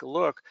and we take a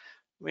look,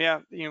 yeah,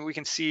 you know, we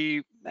can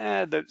see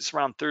that it's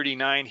around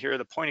 39 here.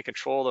 The point of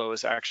control though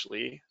is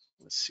actually,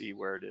 let's see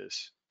where it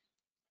is.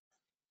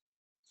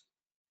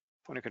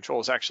 Point of control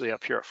is actually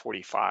up here at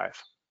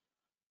 45.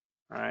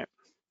 All right.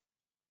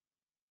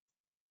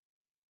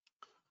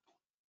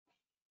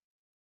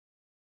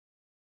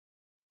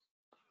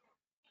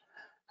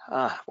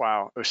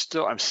 Wow,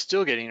 I'm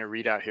still getting a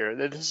readout here.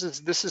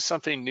 This is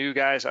something new,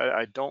 guys.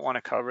 I don't want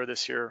to cover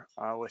this here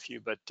with you,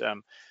 but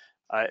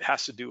it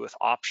has to do with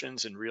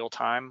options in real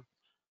time.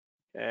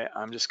 Okay,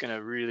 I'm just going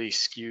to really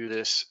skew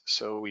this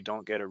so we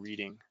don't get a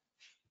reading.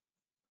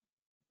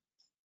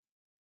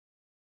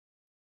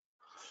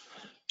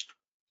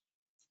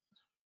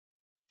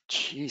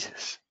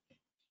 Jesus,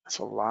 that's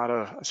a lot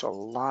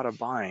of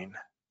buying.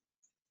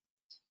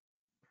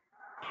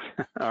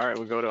 All right,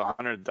 we'll go to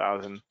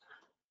 100,000.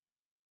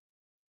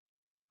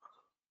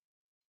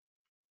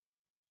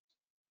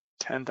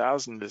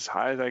 10,000 as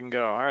high as I can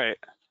go. All right.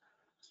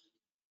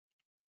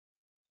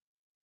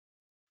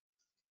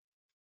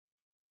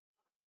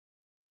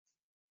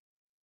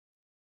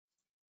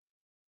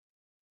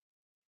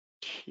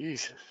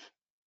 Jesus.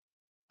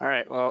 All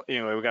right. Well,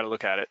 anyway, we got to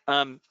look at it.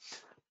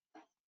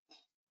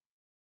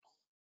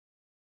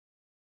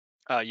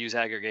 Use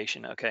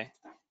aggregation. Okay.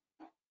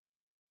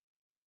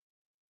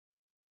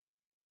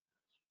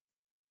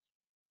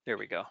 There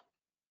we go.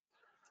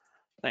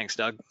 Thanks,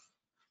 Doug.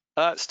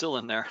 Still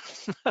in there.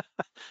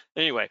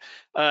 Anyway,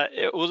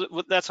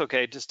 that's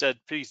okay. Just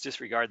please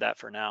disregard that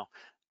for now.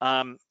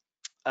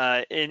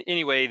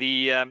 Anyway,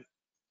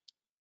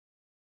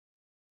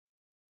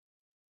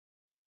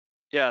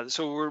 yeah.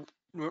 So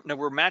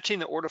we're matching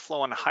the order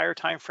flow on a higher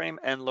time frame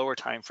and lower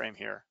time frame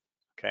here.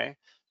 Okay.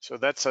 So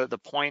that's the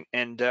point.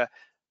 And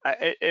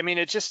I mean,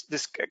 it's just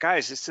this,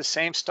 guys. It's the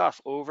same stuff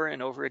over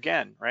and over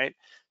again, right?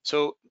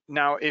 So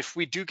now, if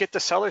we do get the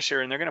sellers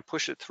here and they're going to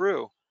push it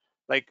through,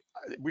 like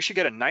we should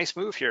get a nice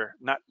move here,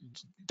 not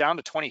down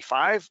to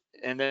 25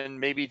 and then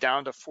maybe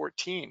down to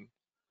 14.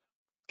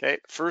 Okay,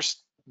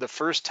 the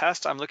first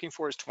test I'm looking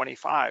for is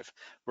 25.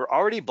 We're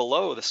already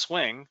below the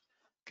swing.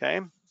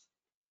 Okay,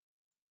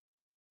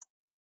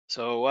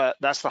 so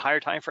that's the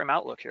higher time frame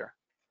outlook here.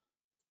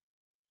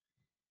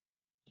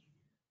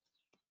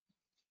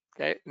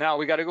 Okay, now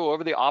we got to go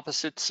over the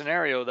opposite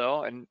scenario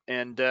though, and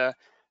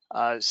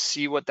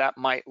see what that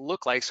might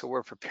look like, so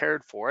we're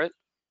prepared for it.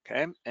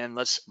 Okay, and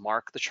let's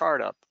mark the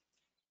chart up.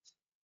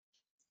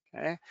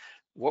 Okay,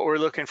 what we're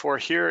looking for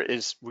here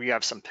is we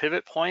have some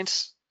pivot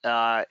points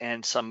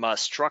and some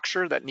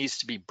structure that needs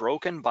to be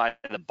broken by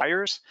the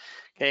buyers.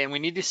 Okay, and we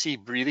need to see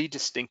really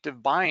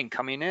distinctive buying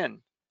coming in.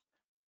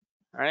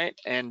 All right,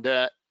 and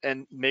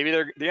maybe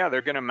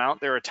they're going to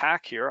mount their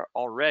attack here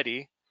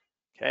already.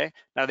 Okay,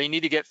 now they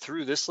need to get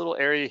through this little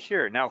area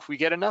here. Now, if we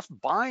get enough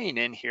buying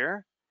in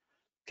here,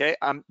 okay,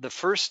 the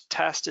first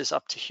test is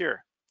up to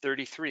here,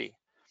 33.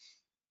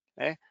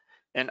 Okay,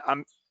 and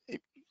I'm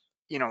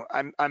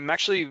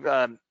actually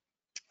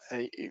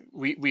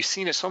we've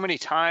seen it so many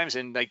times,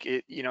 and like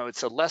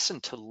it's a lesson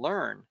to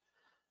learn.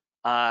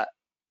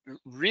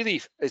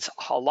 Really, it's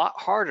a lot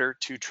harder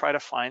to try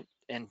to find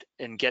and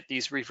get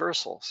these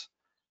reversals.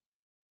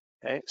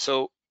 Okay,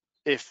 so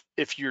if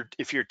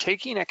you're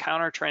taking a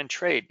counter trend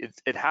trade,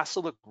 it has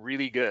to look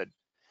really good.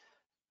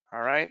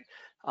 All right,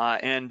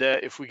 and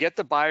if we get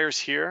the buyers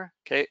here,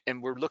 okay,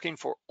 and we're looking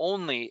for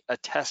only a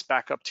test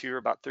back up to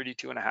about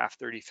 32.5,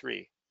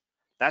 33.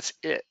 That's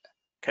it.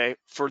 Okay,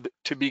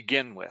 to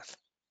begin with.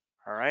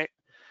 All right.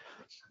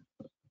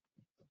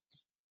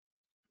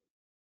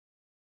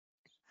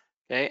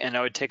 Okay, and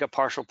I would take a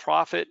partial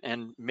profit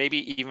and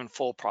maybe even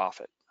full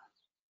profit.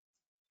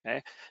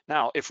 Okay,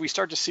 now if we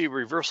start to see a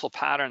reversal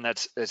pattern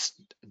that's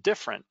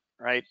different,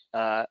 right,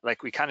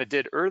 like we kind of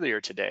did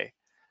earlier today,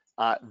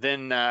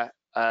 then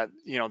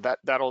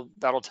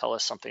that'll tell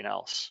us something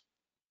else.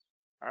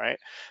 All right,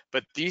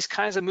 but these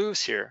kinds of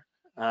moves here,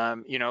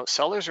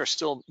 sellers are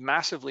still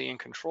massively in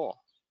control.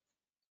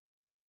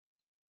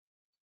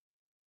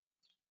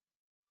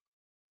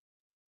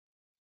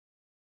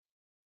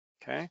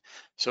 Okay,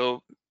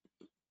 so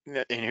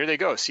and here they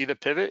go. See the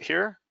pivot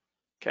here?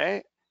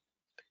 Okay,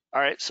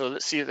 all right, so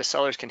let's see if the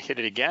sellers can hit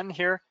it again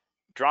here,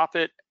 drop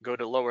it, go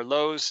to lower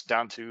lows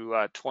down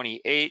to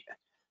 28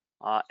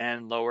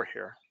 and lower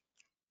here.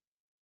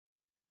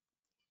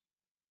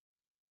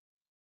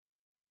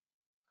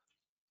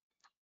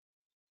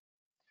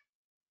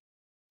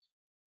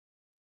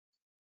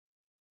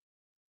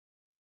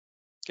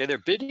 Okay, they're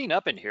bidding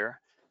up in here.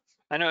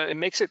 I know it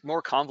makes it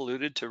more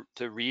convoluted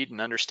to read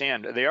and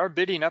understand. They are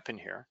bidding up in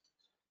here,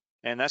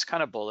 and that's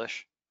kind of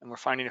bullish. And we're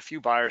finding a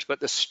few buyers, but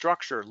the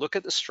structure, look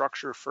at the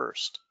structure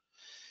first.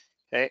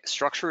 Okay,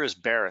 structure is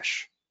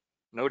bearish,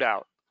 no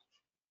doubt.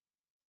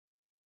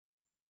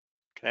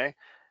 Okay,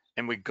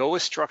 and we go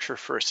with structure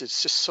first.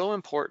 It's just so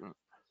important.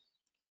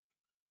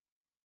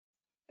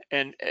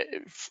 And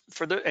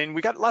and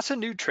we got lots of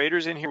new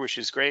traders in here, which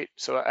is great.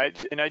 So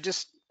I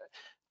just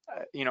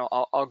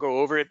I'll go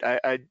over it.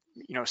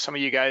 Some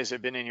of you guys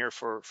have been in here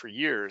for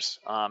years,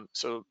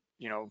 so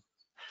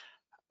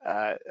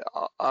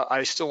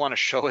I still want to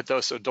show it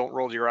though, so don't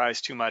roll your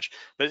eyes too much.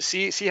 But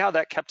see how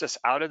that kept us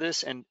out of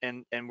this, and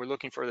we're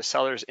looking for the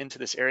sellers into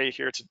this area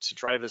here to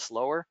drive this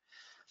lower.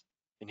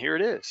 And here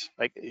it is.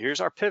 Like, here's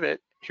our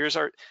pivot.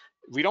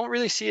 We don't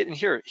really see it in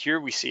here.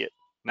 Here we see it.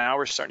 Now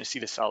we're starting to see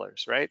the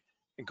sellers, right?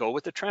 And go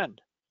with the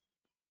trend.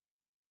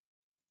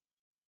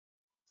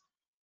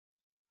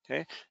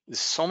 Okay, this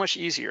is so much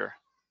easier.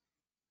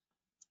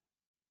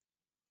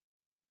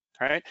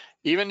 All right,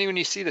 even when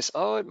you see this,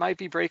 oh, it might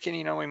be breaking,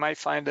 we might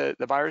find the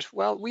buyers.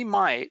 Well, we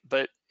might,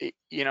 but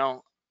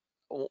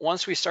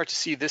once we start to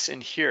see this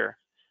in here,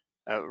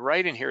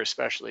 right in here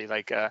especially,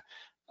 like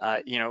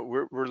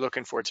we're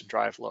looking for it to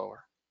drive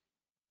lower.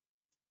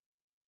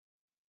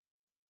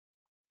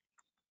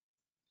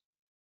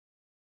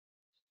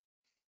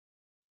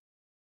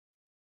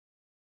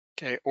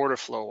 Okay, order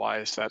flow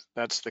wise,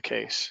 that's the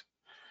case.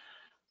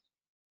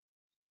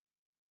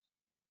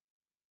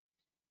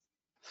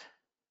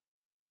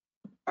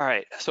 All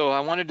right, so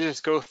I wanted to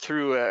just go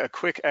through a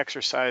quick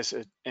exercise,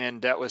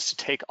 and that was to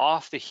take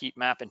off the heat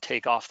map and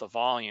take off the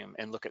volume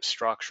and look at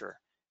structure.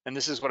 And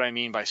this is what I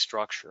mean by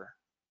structure,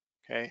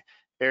 okay?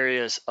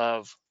 Areas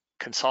of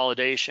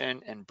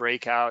consolidation and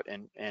breakout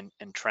and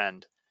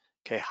trend,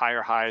 okay?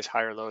 Higher highs,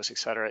 higher lows,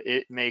 etc.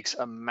 It makes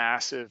a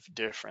massive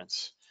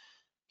difference,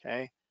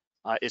 okay?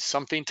 It's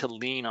something to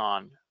lean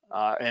on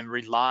and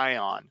rely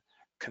on.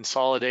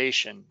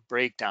 Consolidation,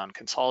 breakdown,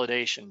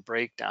 consolidation,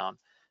 breakdown.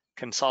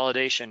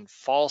 Consolidation,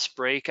 false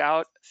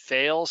breakout,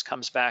 fails,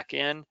 comes back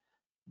in,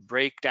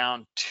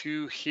 breakdown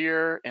to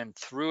here and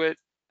through it,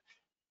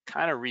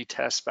 kind of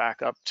retests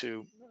back up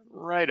to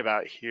right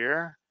about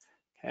here,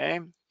 okay?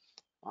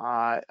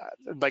 I'd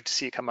like to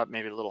see it come up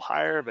maybe a little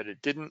higher, but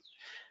it didn't.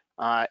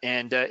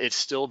 And it's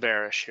still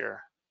bearish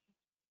here,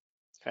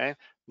 okay?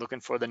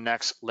 Looking for the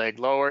next leg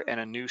lower and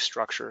a new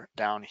structure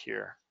down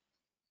here,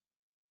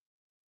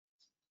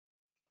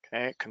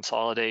 okay?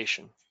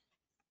 Consolidation,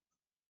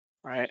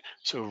 right?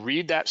 So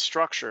read that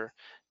structure.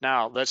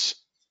 Now let's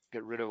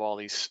get rid of all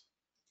these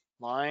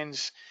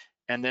lines,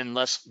 and then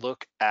let's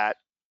look at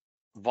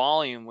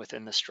volume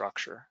within the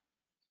structure,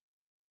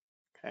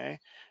 okay?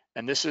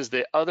 And this is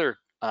the other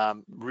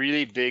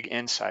really big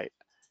insight,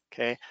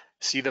 okay?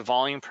 See the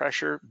volume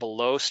pressure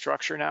below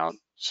structure now?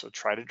 So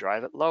try to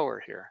drive it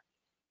lower here,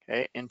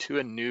 okay? Into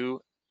a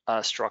new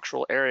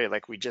structural area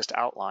like we just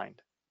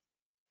outlined,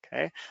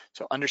 okay?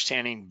 So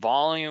understanding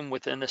volume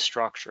within the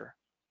structure,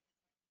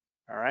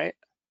 all right?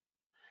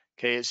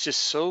 Okay, it's just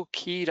so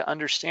key to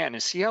understand.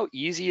 And see how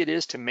easy it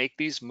is to make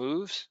these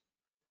moves?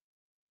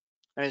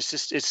 And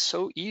it's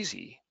so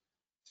easy.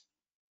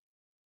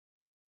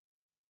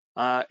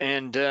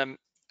 Then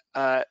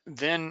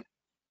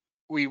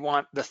we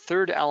want the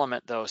third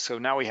element though. So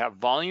now we have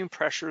volume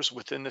pressures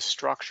within the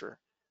structure.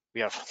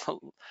 We have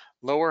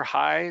lower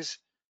highs,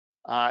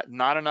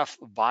 not enough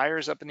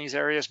buyers up in these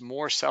areas,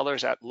 more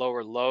sellers at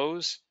lower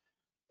lows,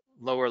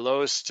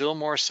 still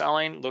more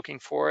selling, looking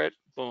for it,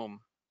 boom.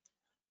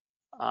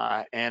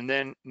 And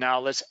then now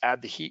let's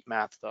add the heat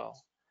map though,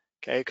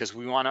 okay? Because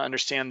we want to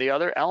understand the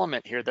other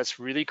element here that's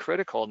really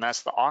critical, and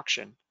that's the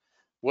auction.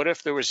 What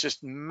if there was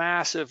just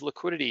massive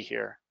liquidity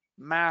here,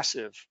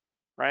 massive,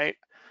 right?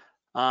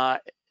 And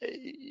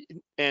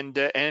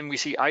we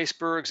see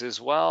icebergs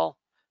as well.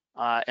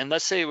 And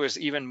let's say it was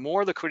even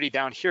more liquidity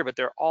down here, but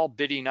they're all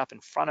bidding up in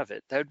front of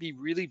it. That would be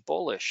really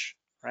bullish,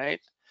 right?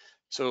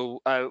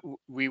 So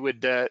we would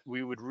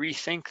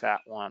rethink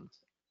that one.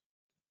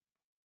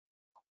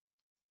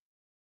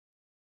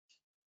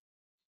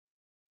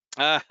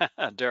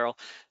 Daryl,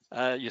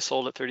 you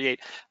sold at 38.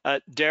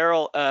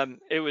 Daryl,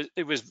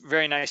 it was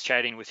very nice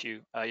chatting with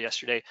you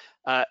yesterday.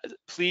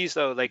 Please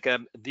though, like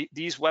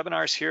these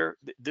webinars here,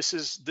 this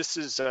is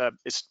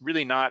it's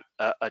really not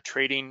a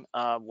trading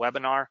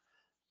webinar.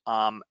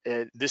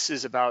 This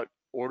is about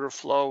order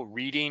flow,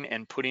 reading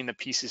and putting the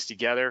pieces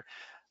together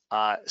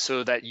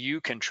so that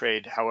you can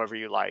trade however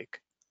you like.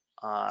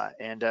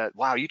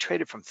 Wow, you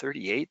traded from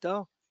 38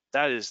 though?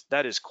 That is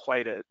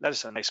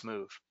a nice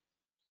move.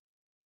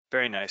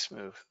 Very nice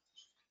move.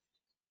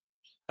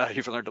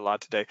 You've learned a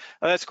lot today.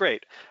 Oh, that's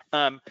great.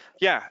 So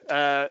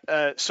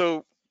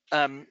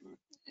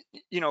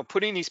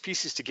putting these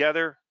pieces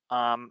together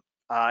and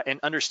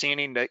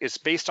understanding that it's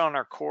based on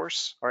our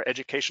course, our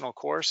educational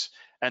course,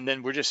 and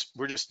then we're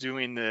just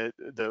doing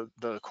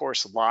the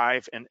course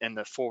live and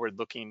the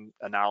forward-looking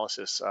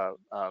analysis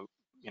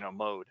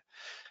mode.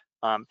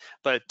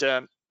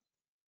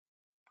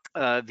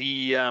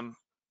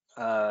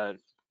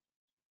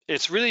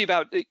 It's really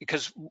about,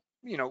 because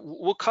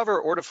we'll cover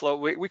order flow.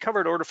 We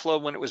covered order flow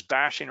when it was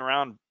bashing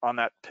around on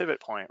that pivot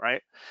point,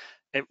 right?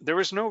 And there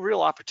was no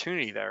real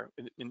opportunity there.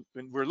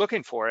 We're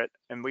looking for it,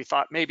 and we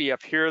thought maybe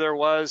up here there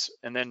was,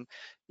 and then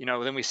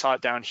then we saw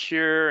it down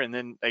here, and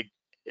then like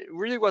it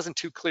really wasn't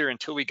too clear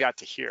until we got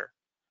to here,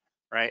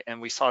 right?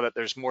 And we saw that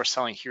there's more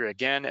selling here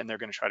again, and they're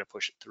going to try to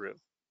push it through.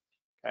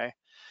 Okay,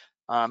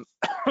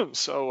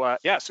 so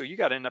you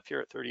got to end up here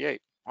at 38.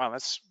 Wow,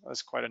 that's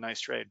quite a nice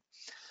trade.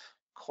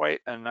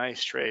 Quite a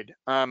nice trade.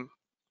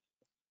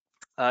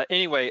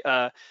 Anyway,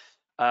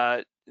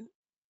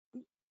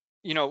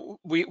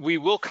 we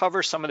will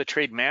cover some of the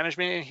trade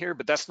management in here,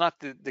 but that's not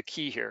the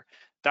key here.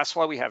 That's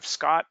why we have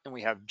Scott and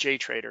we have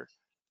JTrader.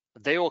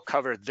 They will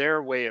cover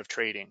their way of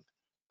trading,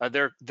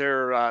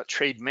 their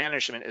trade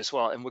management as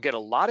well, and we'll get a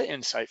lot of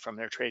insight from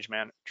their trade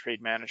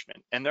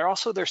management, and they're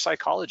also their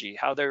psychology,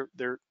 how their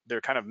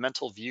kind of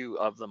mental view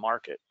of the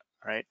market,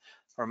 right,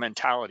 or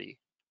mentality,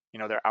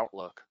 their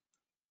outlook,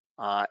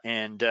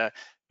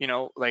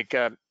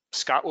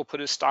 Scott will put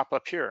his stop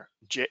up here.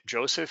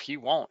 Joseph, he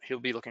won't.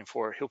 He'll be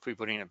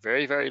putting it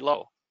very, very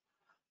low.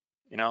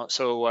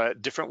 So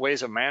different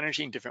ways of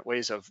managing, different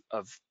ways of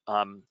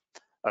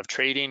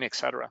trading,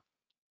 etc.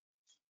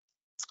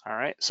 All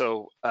right.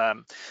 So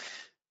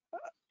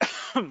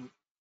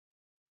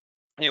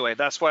anyway,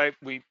 that's why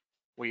we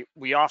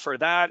we offer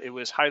that. It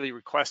was highly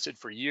requested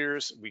for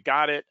years. We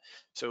got it.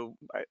 So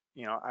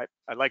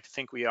I like to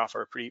think we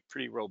offer a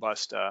pretty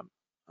robust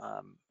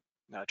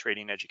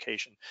trading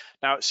education.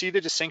 Now, see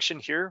the distinction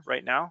here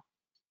right now?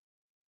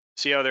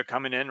 See how they're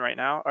coming in right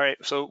now? All right,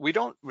 so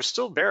we're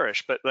still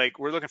bearish, but like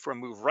we're looking for a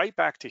move right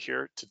back to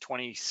here to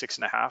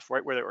 26.5,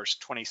 right where there was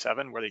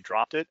 27, where they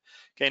dropped it.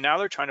 Okay, now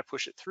they're trying to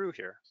push it through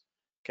here.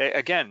 Okay,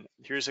 again,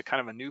 here's a kind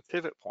of a new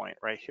pivot point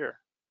right here.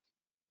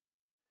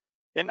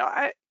 And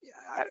I've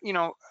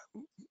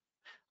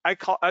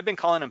been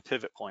calling them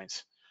pivot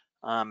points.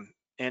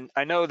 And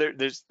I know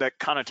there's that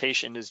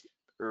connotation is,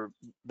 or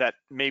that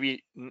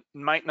maybe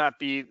might not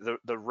be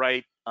the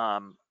right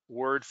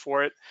word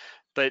for it,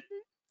 but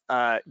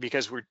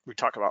because we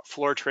talk about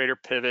floor trader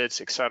pivots,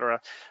 etc.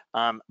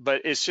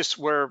 But it's just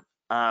where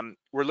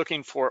we're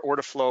looking for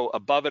order flow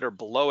above it or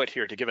below it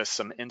here to give us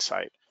some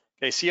insight.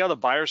 Okay, see how the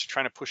buyers are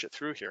trying to push it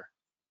through here,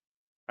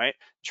 right?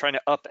 Trying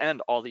to upend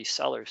all these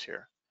sellers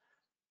here.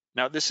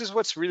 Now, this is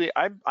what's really,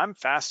 I'm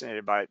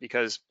fascinated by it,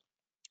 because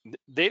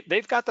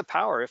they've got the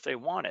power if they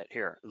want it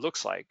here. It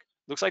looks like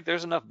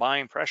there's enough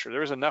buying pressure.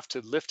 There's enough to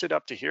lift it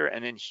up to here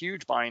and then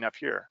huge buying up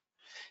here.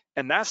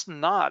 And that's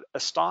not a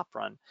stop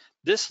run.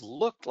 This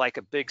looked like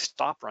a big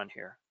stop run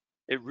here.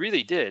 It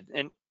really did.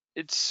 And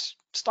it's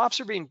stops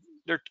are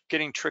they're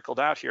getting trickled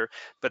out here,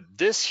 but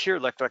this here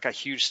looked like a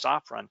huge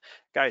stop run.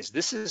 Guys,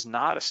 this is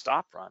not a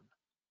stop run.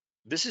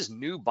 This is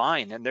new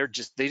buying, and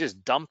they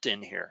just dumped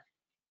in here.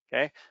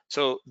 Okay,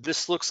 so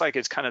this looks like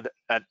it's kind of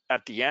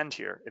at the end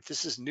here. If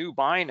this is new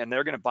buying and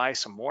they're going to buy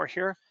some more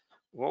here,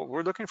 well,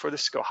 we're looking for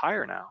this to go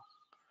higher now.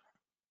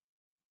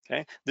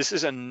 Okay, this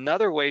is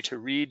another way to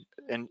read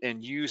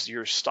and use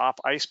your stop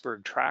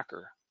iceberg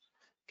tracker.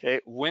 Okay,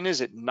 when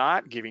is it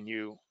not giving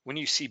you, when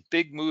you see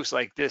big moves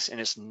like this and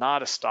it's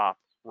not a stop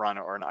run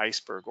or an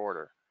iceberg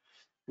order?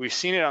 We've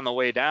seen it on the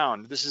way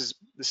down. This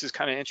is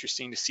kind of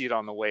interesting to see it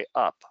on the way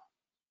up.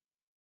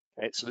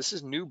 Okay, so this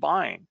is new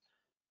buying.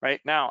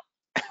 Right now,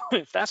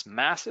 if that's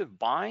massive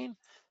buying,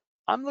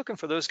 I'm looking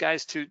for those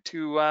guys to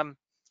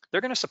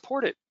they're going to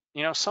support it,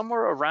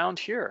 somewhere around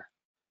here.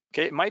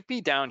 Okay, it might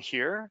be down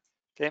here.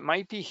 Okay, it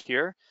might be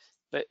here,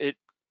 but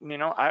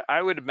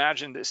I would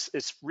imagine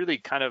it's really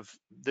kind of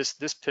this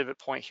pivot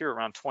point here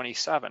around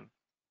 27.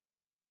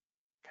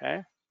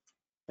 Okay,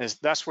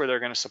 that's where they're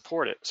going to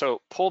support it.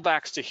 So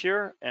pullbacks to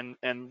here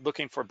and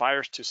looking for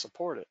buyers to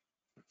support it.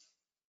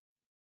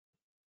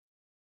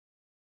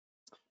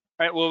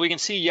 All right, well, we can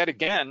see yet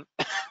again.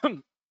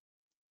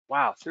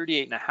 Wow,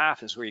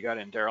 38.5 is where you got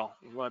in, Daryl.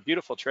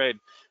 Beautiful trade.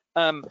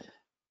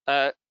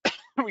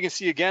 We can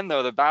see again,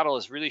 though, the battle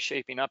is really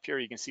shaping up here.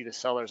 You can see the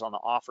sellers on the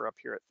offer up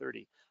here at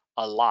 30.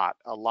 A lot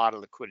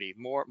of liquidity,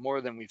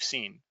 more than we've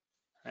seen,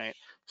 right?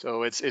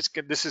 So it's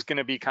good. This is going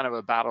to be kind of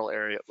a battle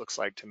area, it looks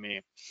like to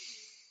me.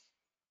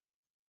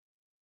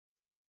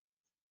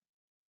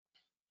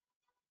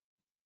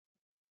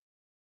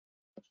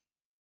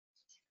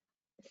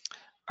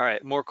 All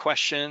right, more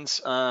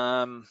questions.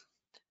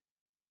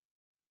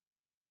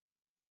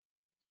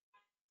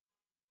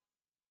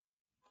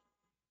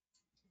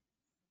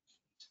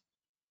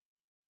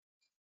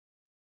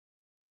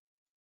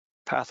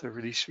 Path of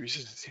release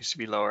resistance seems to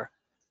be lower.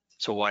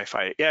 So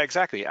Wi-Fi, yeah,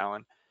 exactly,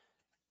 Alan.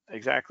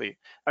 Exactly.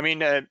 I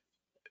mean,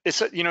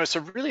 it's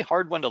a really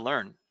hard one to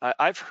learn.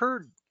 I've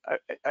heard,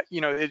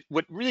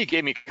 what really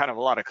gave me kind of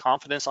a lot of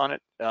confidence on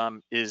it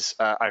is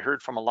I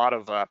heard from a lot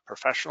of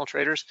professional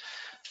traders.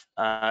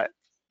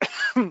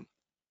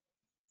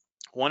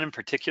 One in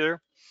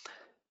particular,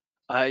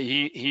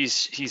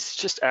 he's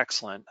just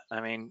excellent.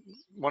 I mean,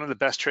 one of the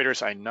best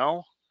traders I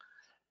know.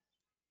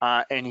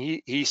 And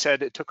he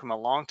said it took him a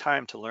long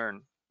time to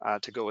learn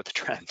to go with the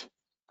trend.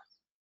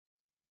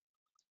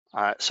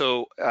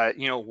 So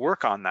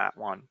work on that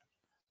one.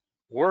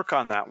 Work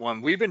on that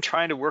one. We've been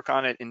trying to work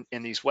on it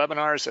in these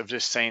webinars of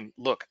just saying,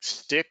 look,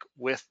 stick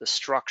with the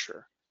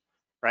structure,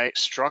 right?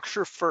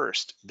 Structure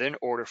first, then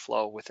order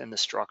flow within the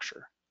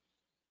structure,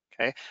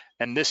 okay?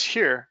 And this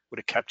here would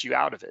have kept you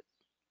out of it,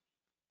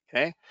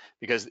 okay?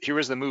 Because here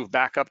was the move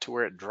back up to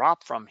where it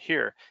dropped from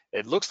here.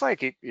 It looks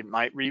like it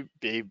might be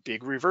a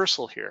big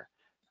reversal here,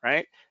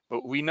 right?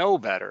 But we know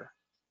better,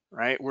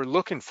 right? We're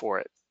looking for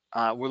it.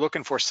 We're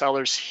looking for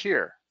sellers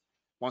here.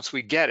 Once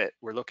we get it,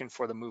 we're looking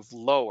for the move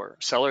lower.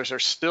 Sellers are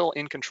still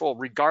in control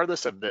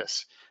regardless of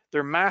this.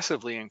 They're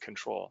massively in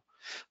control.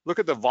 Look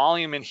at the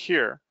volume in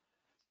here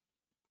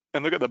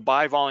and look at the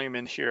buy volume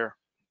in here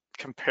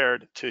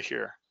compared to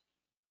here,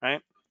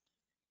 right?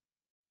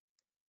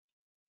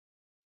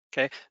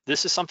 Okay,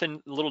 this is something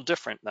a little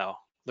different though.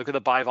 Look at the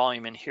buy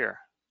volume in here.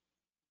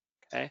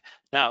 Okay,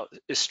 now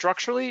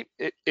structurally,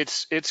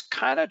 it's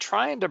kind of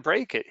trying to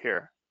break it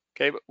here.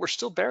 Okay, but we're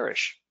still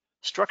bearish.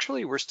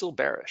 Structurally, we're still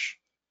bearish.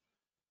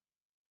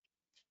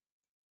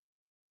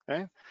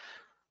 Okay.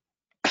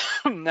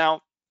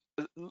 Now,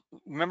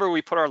 remember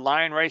we put our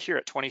line right here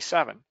at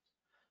 27.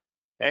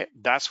 Okay,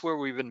 that's where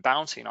we've been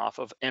bouncing off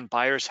of, and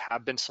buyers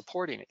have been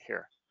supporting it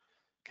here.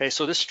 Okay,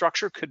 so this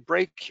structure could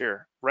break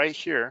here, right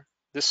here,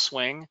 this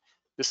swing,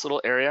 this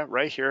little area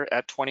right here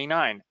at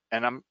 29,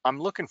 and I'm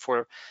looking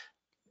for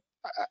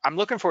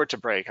it to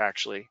break.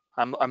 Actually,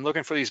 I'm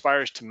looking for these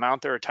buyers to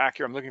mount their attack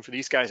here. I'm looking for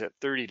these guys at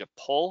 30 to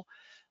pull,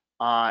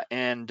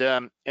 and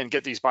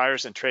get these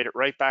buyers and trade it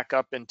right back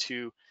up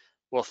into,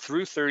 well,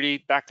 through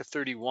 30 back to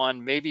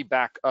 31, maybe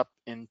back up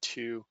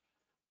into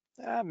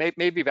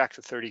maybe back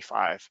to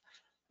 35.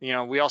 You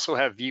know, we also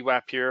have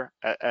VWAP here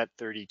at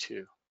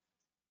 32.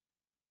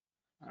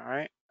 All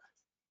right.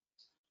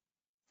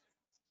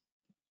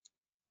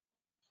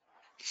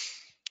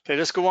 Okay,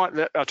 let's go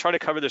on. I'll try to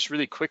cover this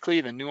really quickly.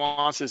 The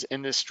nuances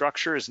in this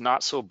structure is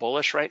not so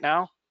bullish right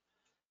now.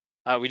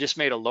 We just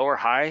made a lower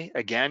high.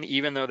 Again,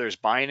 even though there's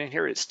buying in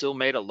here, it still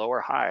made a lower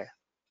high.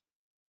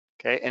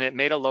 Okay, and it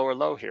made a lower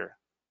low here.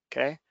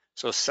 Okay,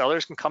 so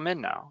sellers can come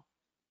in now,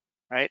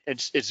 right?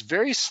 It's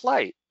very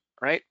slight,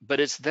 right?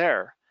 But it's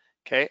there.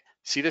 Okay,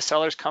 see the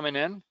sellers coming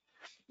in?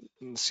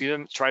 And see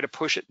them try to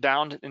push it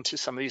down into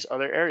some of these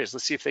other areas.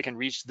 Let's see if they can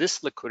reach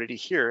this liquidity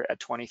here at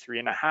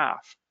 23.5.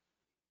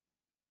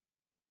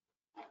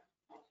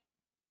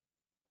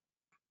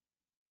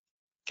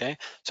 Okay,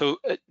 so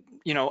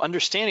you know,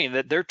 understanding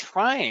that they're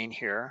trying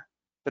here,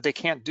 but they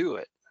can't do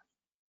it,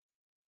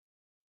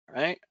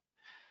 right?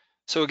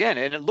 So again,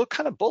 and it looked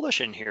kind of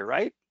bullish in here,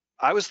 right?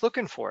 I was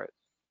looking for it,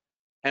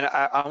 and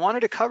I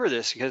wanted to cover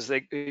this because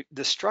the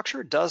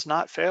structure does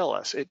not fail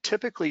us. It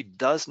typically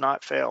does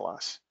not fail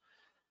us,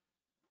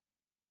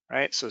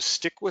 right? So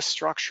stick with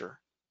structure,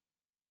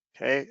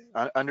 okay?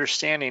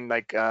 Understanding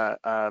like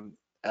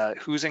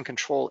who's in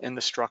control in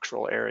the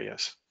structural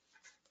areas.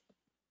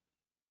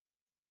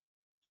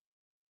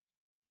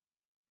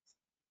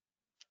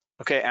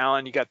 Okay,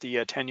 Alan, you got the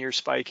 10-year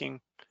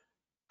spiking.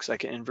 Looks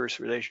like an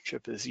inverse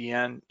relationship is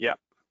EN. Yeah.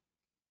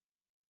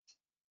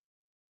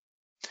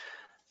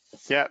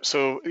 Yeah,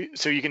 so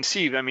you can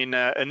see, I mean,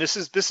 and this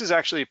is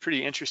actually a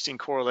pretty interesting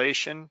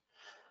correlation,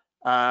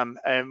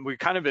 and we've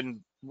kind of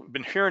been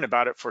hearing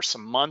about it for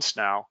some months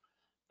now,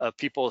 of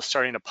people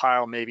starting to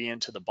pile maybe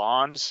into the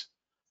bonds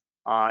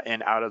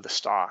and out of the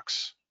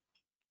stocks,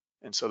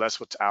 and so that's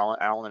what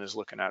Alan is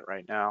looking at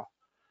right now.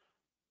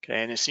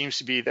 Okay, and it seems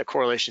to be, that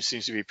correlation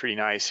seems to be pretty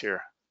nice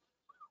here.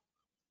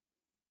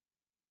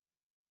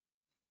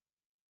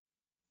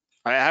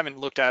 I haven't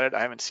looked at it,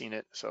 I haven't seen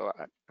it, so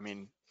I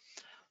mean,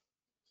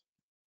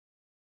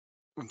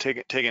 I'm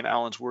taking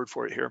Alan's word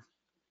for it here.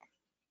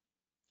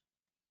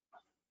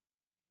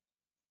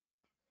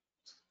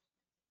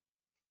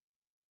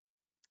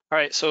 All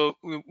right, so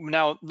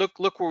now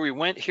look where we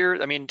went here.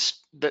 I mean,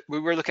 that we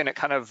were looking at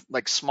kind of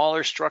like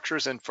smaller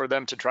structures, and for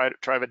them to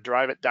drive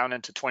it down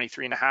into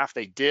 23.5,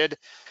 they did.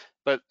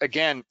 But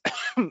again,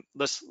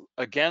 let's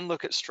again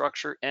look at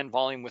structure and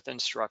volume within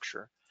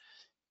structure.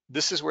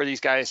 This is where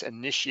these guys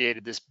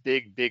initiated this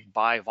big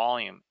buy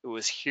volume. It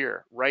was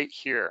here, right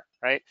here,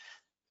 right?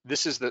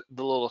 This is the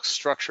little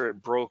structure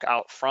it broke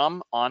out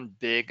from on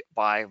big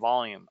buy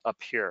volume up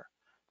here.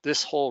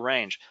 This whole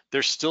range,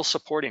 they're still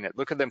supporting it.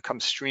 Look at them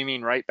come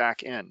streaming right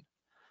back in.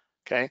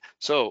 Okay,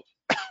 so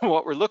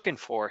what we're looking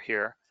for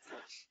here,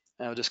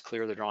 and I'll just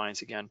clear the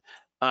drawings again.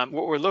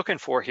 What we're looking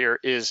for here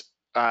is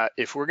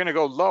if we're gonna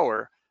go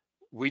lower,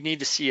 we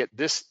need to see it,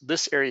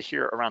 this area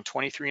here around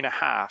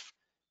 23.5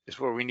 is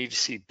where we need to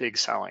see big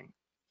selling.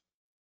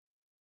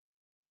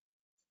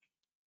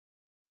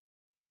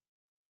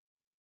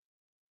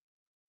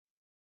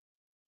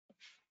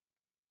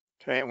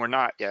 Okay, and we're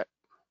not yet.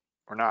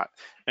 We're not.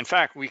 In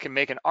fact, we can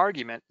make an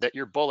argument that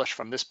you're bullish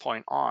from this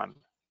point on,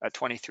 at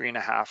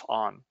 23.5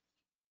 on.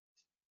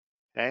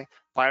 Okay,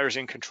 buyers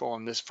in control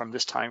in this from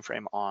this time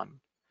frame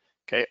on.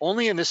 Okay,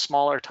 only in this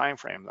smaller time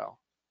frame though.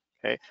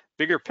 Okay,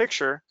 bigger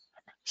picture,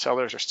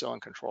 sellers are still in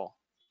control.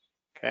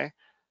 Okay,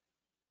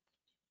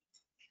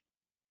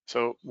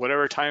 so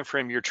whatever time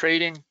frame you're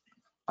trading,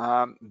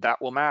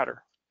 that will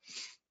matter.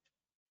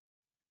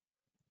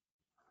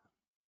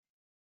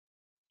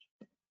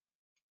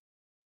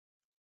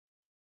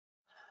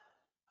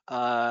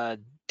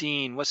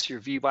 Dean, what's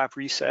your VWAP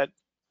reset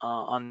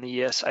on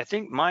the ES? I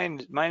think mine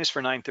is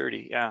for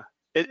 9:30. Yeah,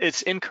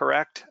 it's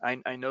incorrect.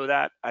 I know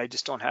that. I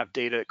just don't have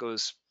data that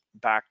goes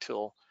back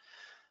till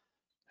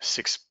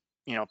 6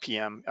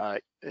 p.m.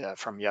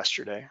 From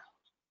yesterday.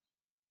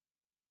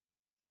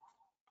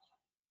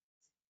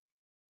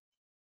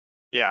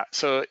 Yeah,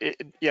 so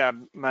yeah,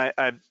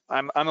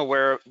 I'm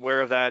aware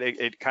of that.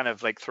 It kind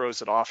of like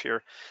throws it off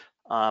here.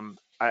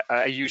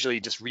 I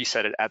usually just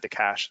reset it at the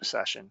cash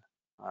session,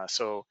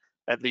 so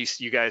at least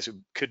you guys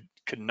could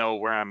know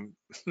where I'm,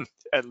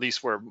 at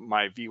least where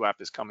my VWAP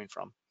is coming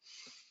from.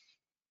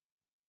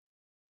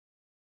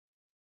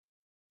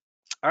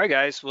 All right,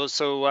 guys. Well,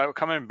 so we're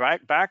coming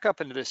back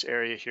up into this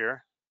area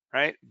here,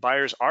 right?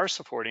 Buyers are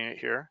supporting it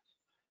here.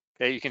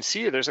 Okay, you can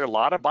see there's a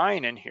lot of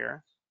buying in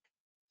here.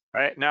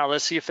 All right, now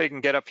let's see if they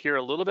can get up here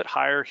a little bit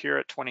higher here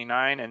at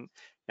 29, and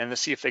let's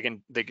see if they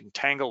can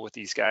tangle with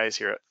these guys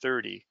here at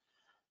 30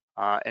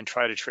 and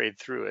try to trade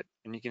through it.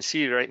 And you can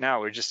see right now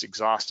we're just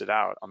exhausted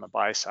out on the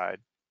buy side.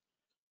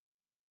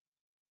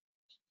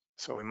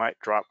 So we might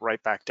drop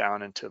right back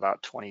down into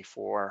about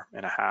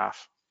 24.5.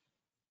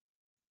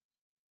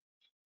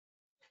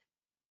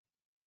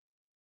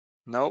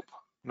 Nope.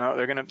 No,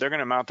 they're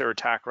gonna mount their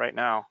attack right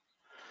now. All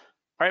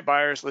right,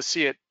 buyers, let's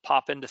see it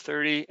pop into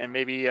 30 and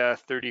maybe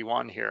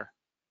 31 here.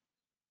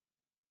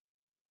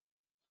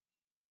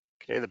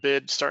 Okay, the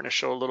bid starting to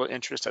show a little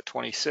interest at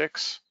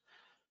 26.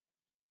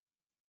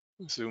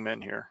 Zoom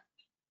in here.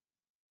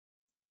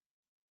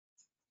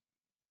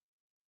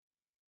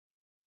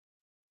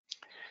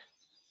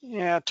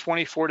 Yeah,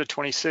 24 to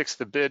 26,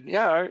 the bid.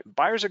 Yeah,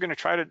 buyers are going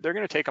to they're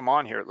going to take them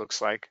on here, it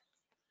looks like.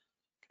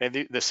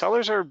 Okay, the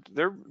sellers are,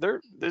 I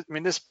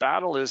mean, this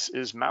battle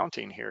is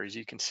mounting here, as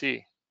you can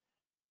see.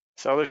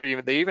 Sellers,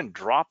 they even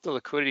dropped the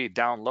liquidity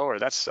down lower.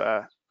 That's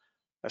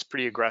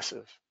pretty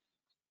aggressive.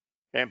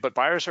 But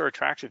buyers are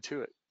attracted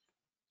to it.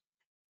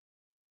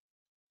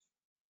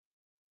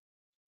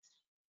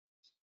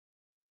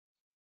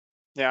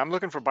 Yeah, I'm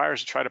looking for buyers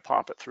to try to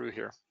pop it through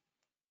here.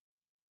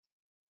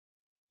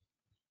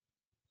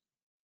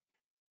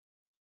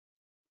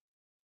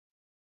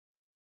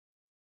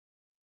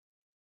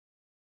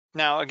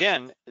 Now,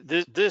 again,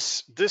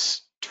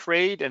 this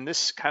trade and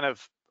this kind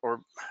of, or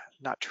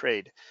not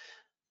trade,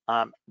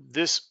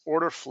 this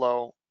order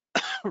flow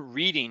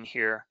reading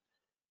here,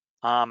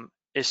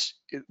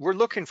 we're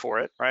looking for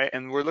it, right?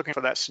 And we're looking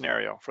for that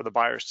scenario for the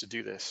buyers to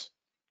do this.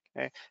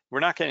 Okay, we're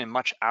not getting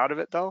much out of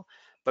it though,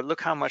 but look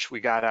how much we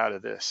got out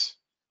of this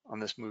on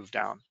this move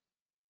down.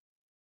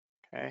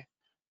 Okay,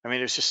 I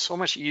mean, it's just so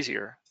much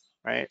easier,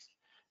 right?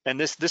 And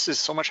this is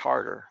so much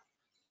harder.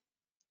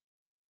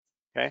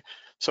 Okay,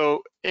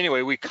 so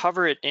anyway, we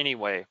cover it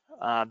anyway.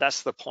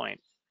 That's the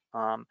point.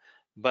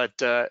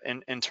 But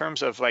in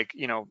terms of, like,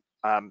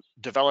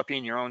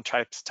 developing your own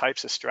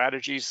types of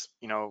strategies,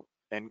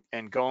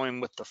 and going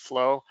with the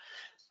flow.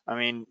 I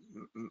mean,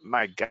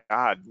 my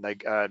God,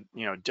 like,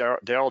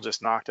 Daryl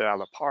just knocked it out of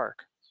the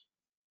park.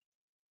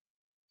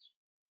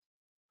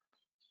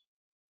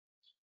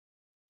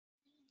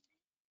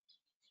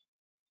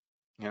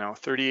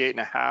 38 and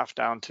a half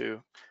down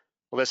to,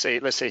 well, let's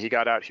say he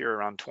got out here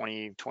around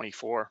 20,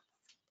 24,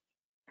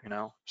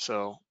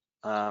 so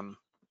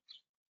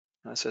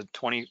that's a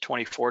 20,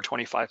 24,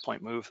 25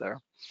 point move there.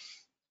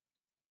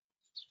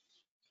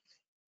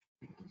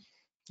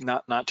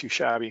 Not too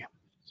shabby.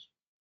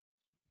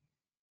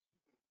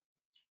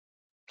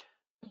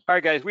 All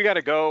right, guys, we got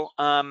to go.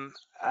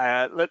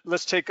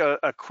 Let's take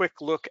a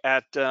quick look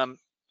at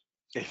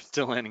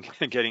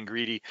Dylan getting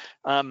greedy.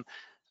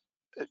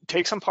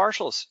 Take some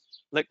partials.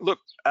 Like, look,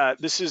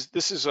 this is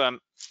take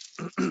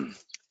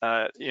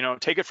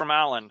it from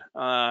Alan.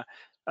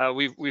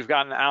 We've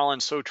gotten Alan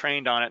so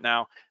trained on it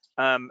now.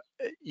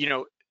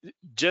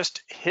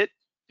 Just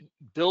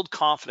build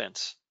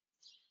confidence.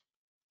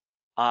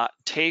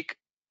 Take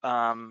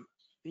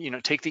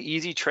take the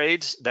easy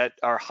trades that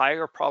are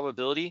higher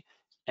probability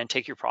and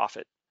take your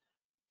profit.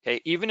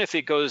 Okay, even if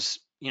it goes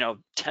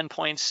 10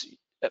 points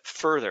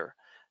further,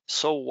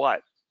 so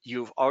what?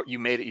 You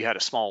made it. You had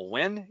a small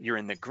win. You're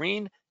in the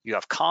green. You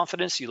have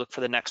confidence. You look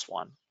for the next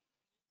one,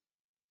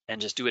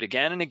 and just do it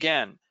again and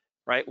again.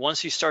 Right?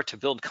 Once you start to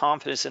build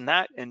confidence in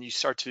that, and you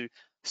start to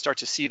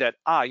see that,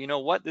 you know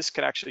what, this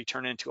could actually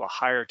turn into a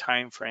higher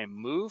time frame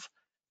move,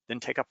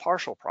 then take a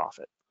partial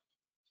profit.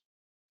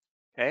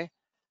 Okay,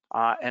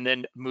 and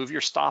then move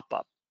your stop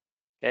up.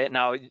 Okay,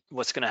 now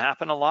what's going to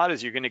happen a lot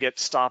is you're going to get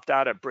stopped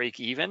out at break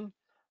even,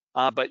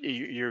 but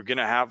you're going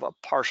to have a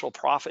partial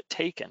profit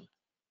taken.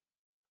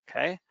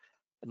 Okay,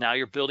 now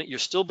you're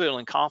still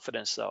building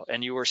confidence though,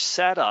 and you were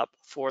set up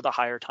for the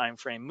higher time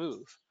frame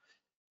move,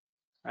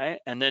 right?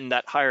 And then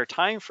that higher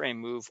time frame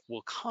move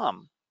will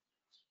come,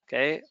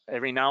 okay,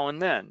 every now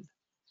and then,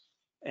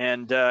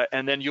 and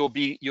then you'll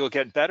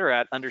get better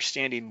at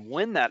understanding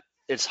when that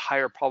it's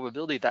higher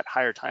probability that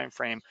higher time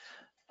frame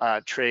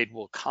trade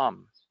will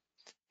come.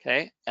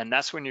 Okay, and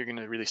that's when you're going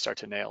to really start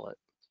to nail it.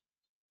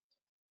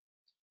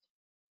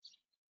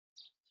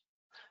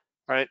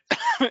 All right.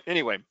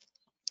 Anyway,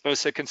 it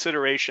was a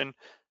consideration.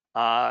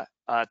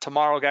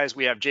 Tomorrow, guys,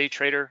 we have J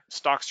Trader,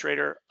 Stocks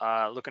Trader.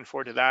 Looking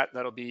forward to that.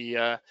 That'll be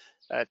at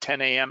 10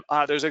 a.m.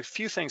 There's a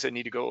few things I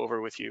need to go over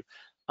with you.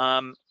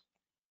 Let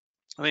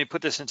me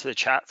put this into the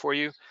chat for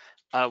you.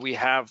 We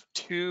have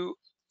 2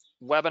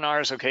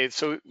 webinars. Okay,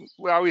 so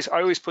I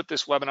always put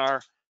this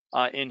webinar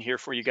in here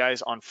for you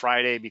guys on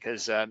Friday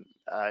because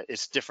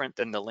it's different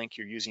than the link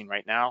you're using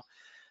right now.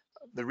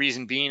 The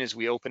reason being is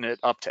we open it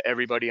up to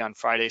everybody on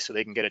Friday so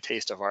they can get a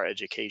taste of our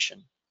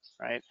education,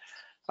 right?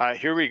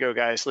 Here we go,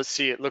 guys. Let's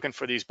see it. Looking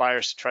for these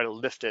buyers to try to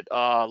lift it.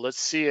 Let's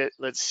see it.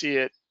 Let's see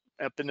it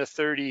up into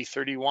 30,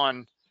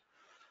 31.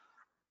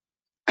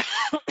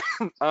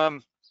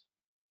 What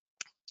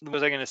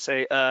was I going to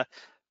say? The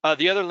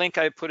other link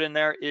I put in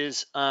there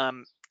is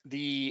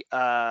the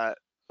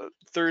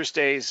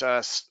Thursday's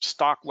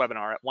stock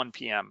webinar at 1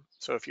 p.m.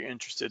 So if you're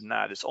interested in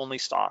that, it's only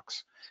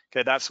stocks.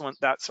 Okay,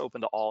 that's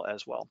open to all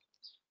as well.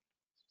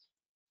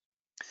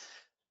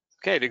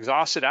 Okay, it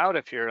exhausted out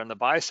up here on the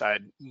buy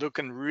side,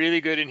 looking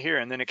really good in here,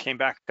 and then it came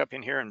back up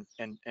in here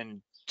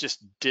and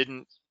just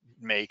didn't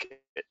make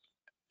it.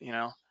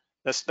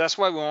 That's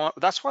why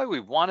we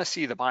want to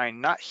see the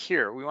buying not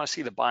here. We want to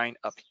see the buying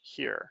up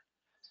here.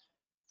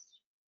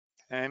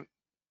 Okay,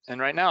 And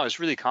right now it's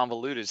really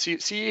convoluted. See,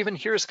 even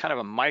here's kind of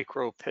a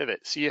micro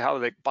pivot. See how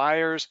the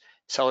buyers,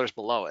 sellers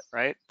below it,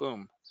 right?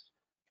 Boom.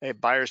 Okay,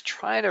 buyers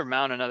trying to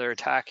mount another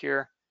attack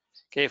here.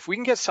 Okay, if we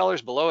can get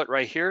sellers below it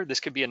right here, this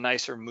could be a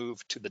nicer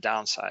move to the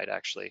downside,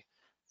 actually.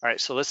 All right,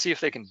 so let's see if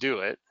they can do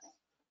it.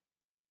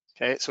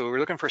 Okay, so we're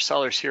looking for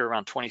sellers here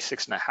around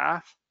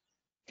 26.5.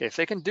 Okay, if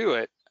they can do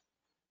it,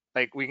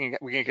 like we can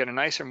get a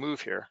nicer move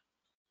here.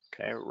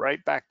 Okay,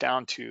 right back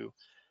down to,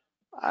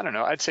 I don't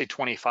know, I'd say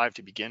 25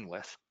 to begin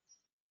with.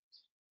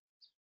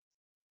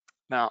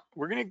 Now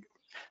we're gonna,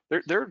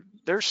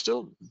 they're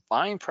still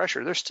buying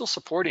pressure. They're still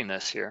supporting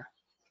this here.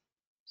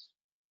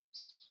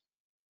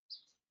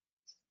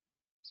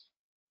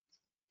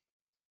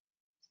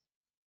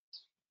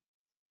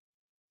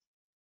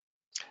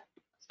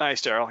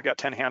 Nice, Daryl. I got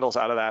 10 handles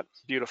out of that.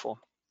 Beautiful.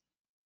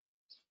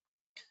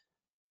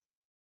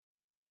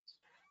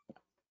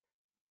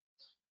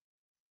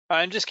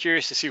 I'm just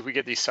curious to see if we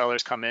get these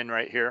sellers come in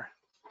right here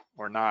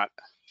or not.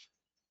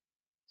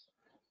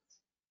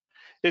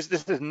 This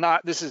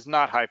is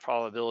not high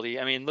probability.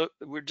 I mean, look,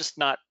 we're just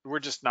not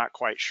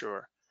quite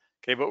sure.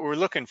 Okay, but we're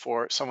looking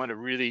for someone to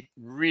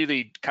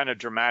really kind of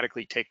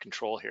dramatically take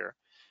control here.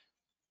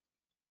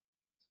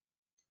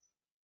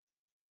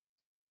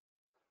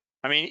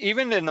 I mean,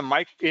 even in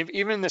the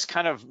even this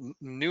kind of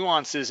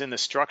nuances in the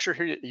structure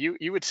here,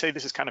 you would say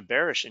this is kind of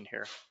bearish in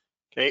here.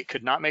 Okay, it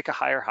could not make a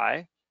higher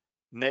high,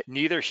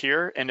 neither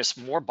here, and it's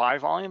more buy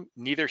volume,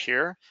 neither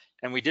here,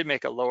 and we did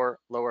make a lower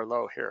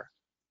low here.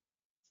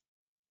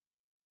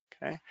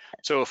 Okay,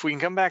 so if we can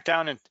come back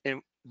down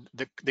and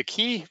the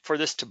key for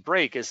this to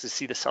break is to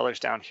see the sellers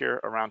down here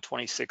around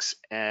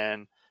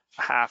 26.5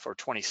 or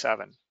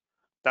 27.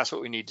 That's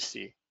what we need to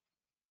see.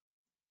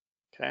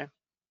 Okay.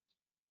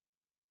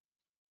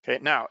 Okay,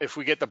 now if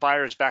we get the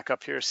buyers back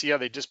up here, see how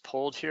they just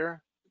pulled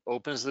here?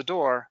 Opens the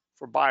door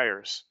for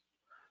buyers.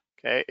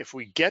 Okay, if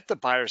we get the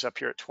buyers up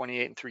here at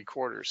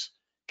 28.75,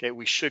 okay,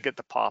 we should get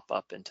the pop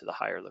up into the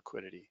higher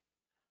liquidity.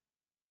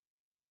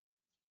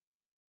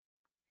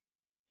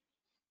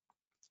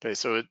 Okay,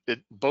 so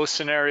both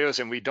scenarios,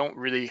 and we don't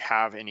really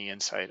have any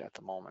insight at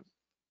the moment.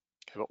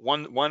 Okay, but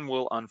one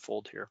will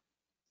unfold here.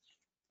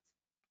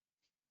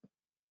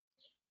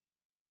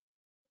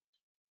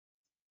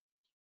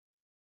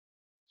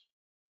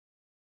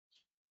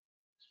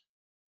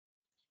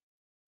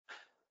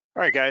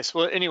 All right, guys.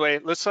 Well, anyway,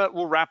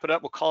 we'll wrap it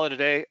up. We'll call it a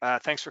day.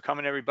 Thanks for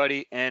coming,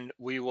 everybody, and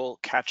we will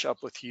catch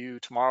up with you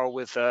tomorrow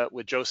with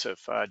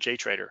Joseph, J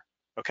Trader.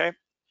 Okay.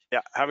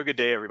 Yeah. Have a good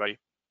day, everybody.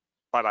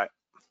 Bye bye.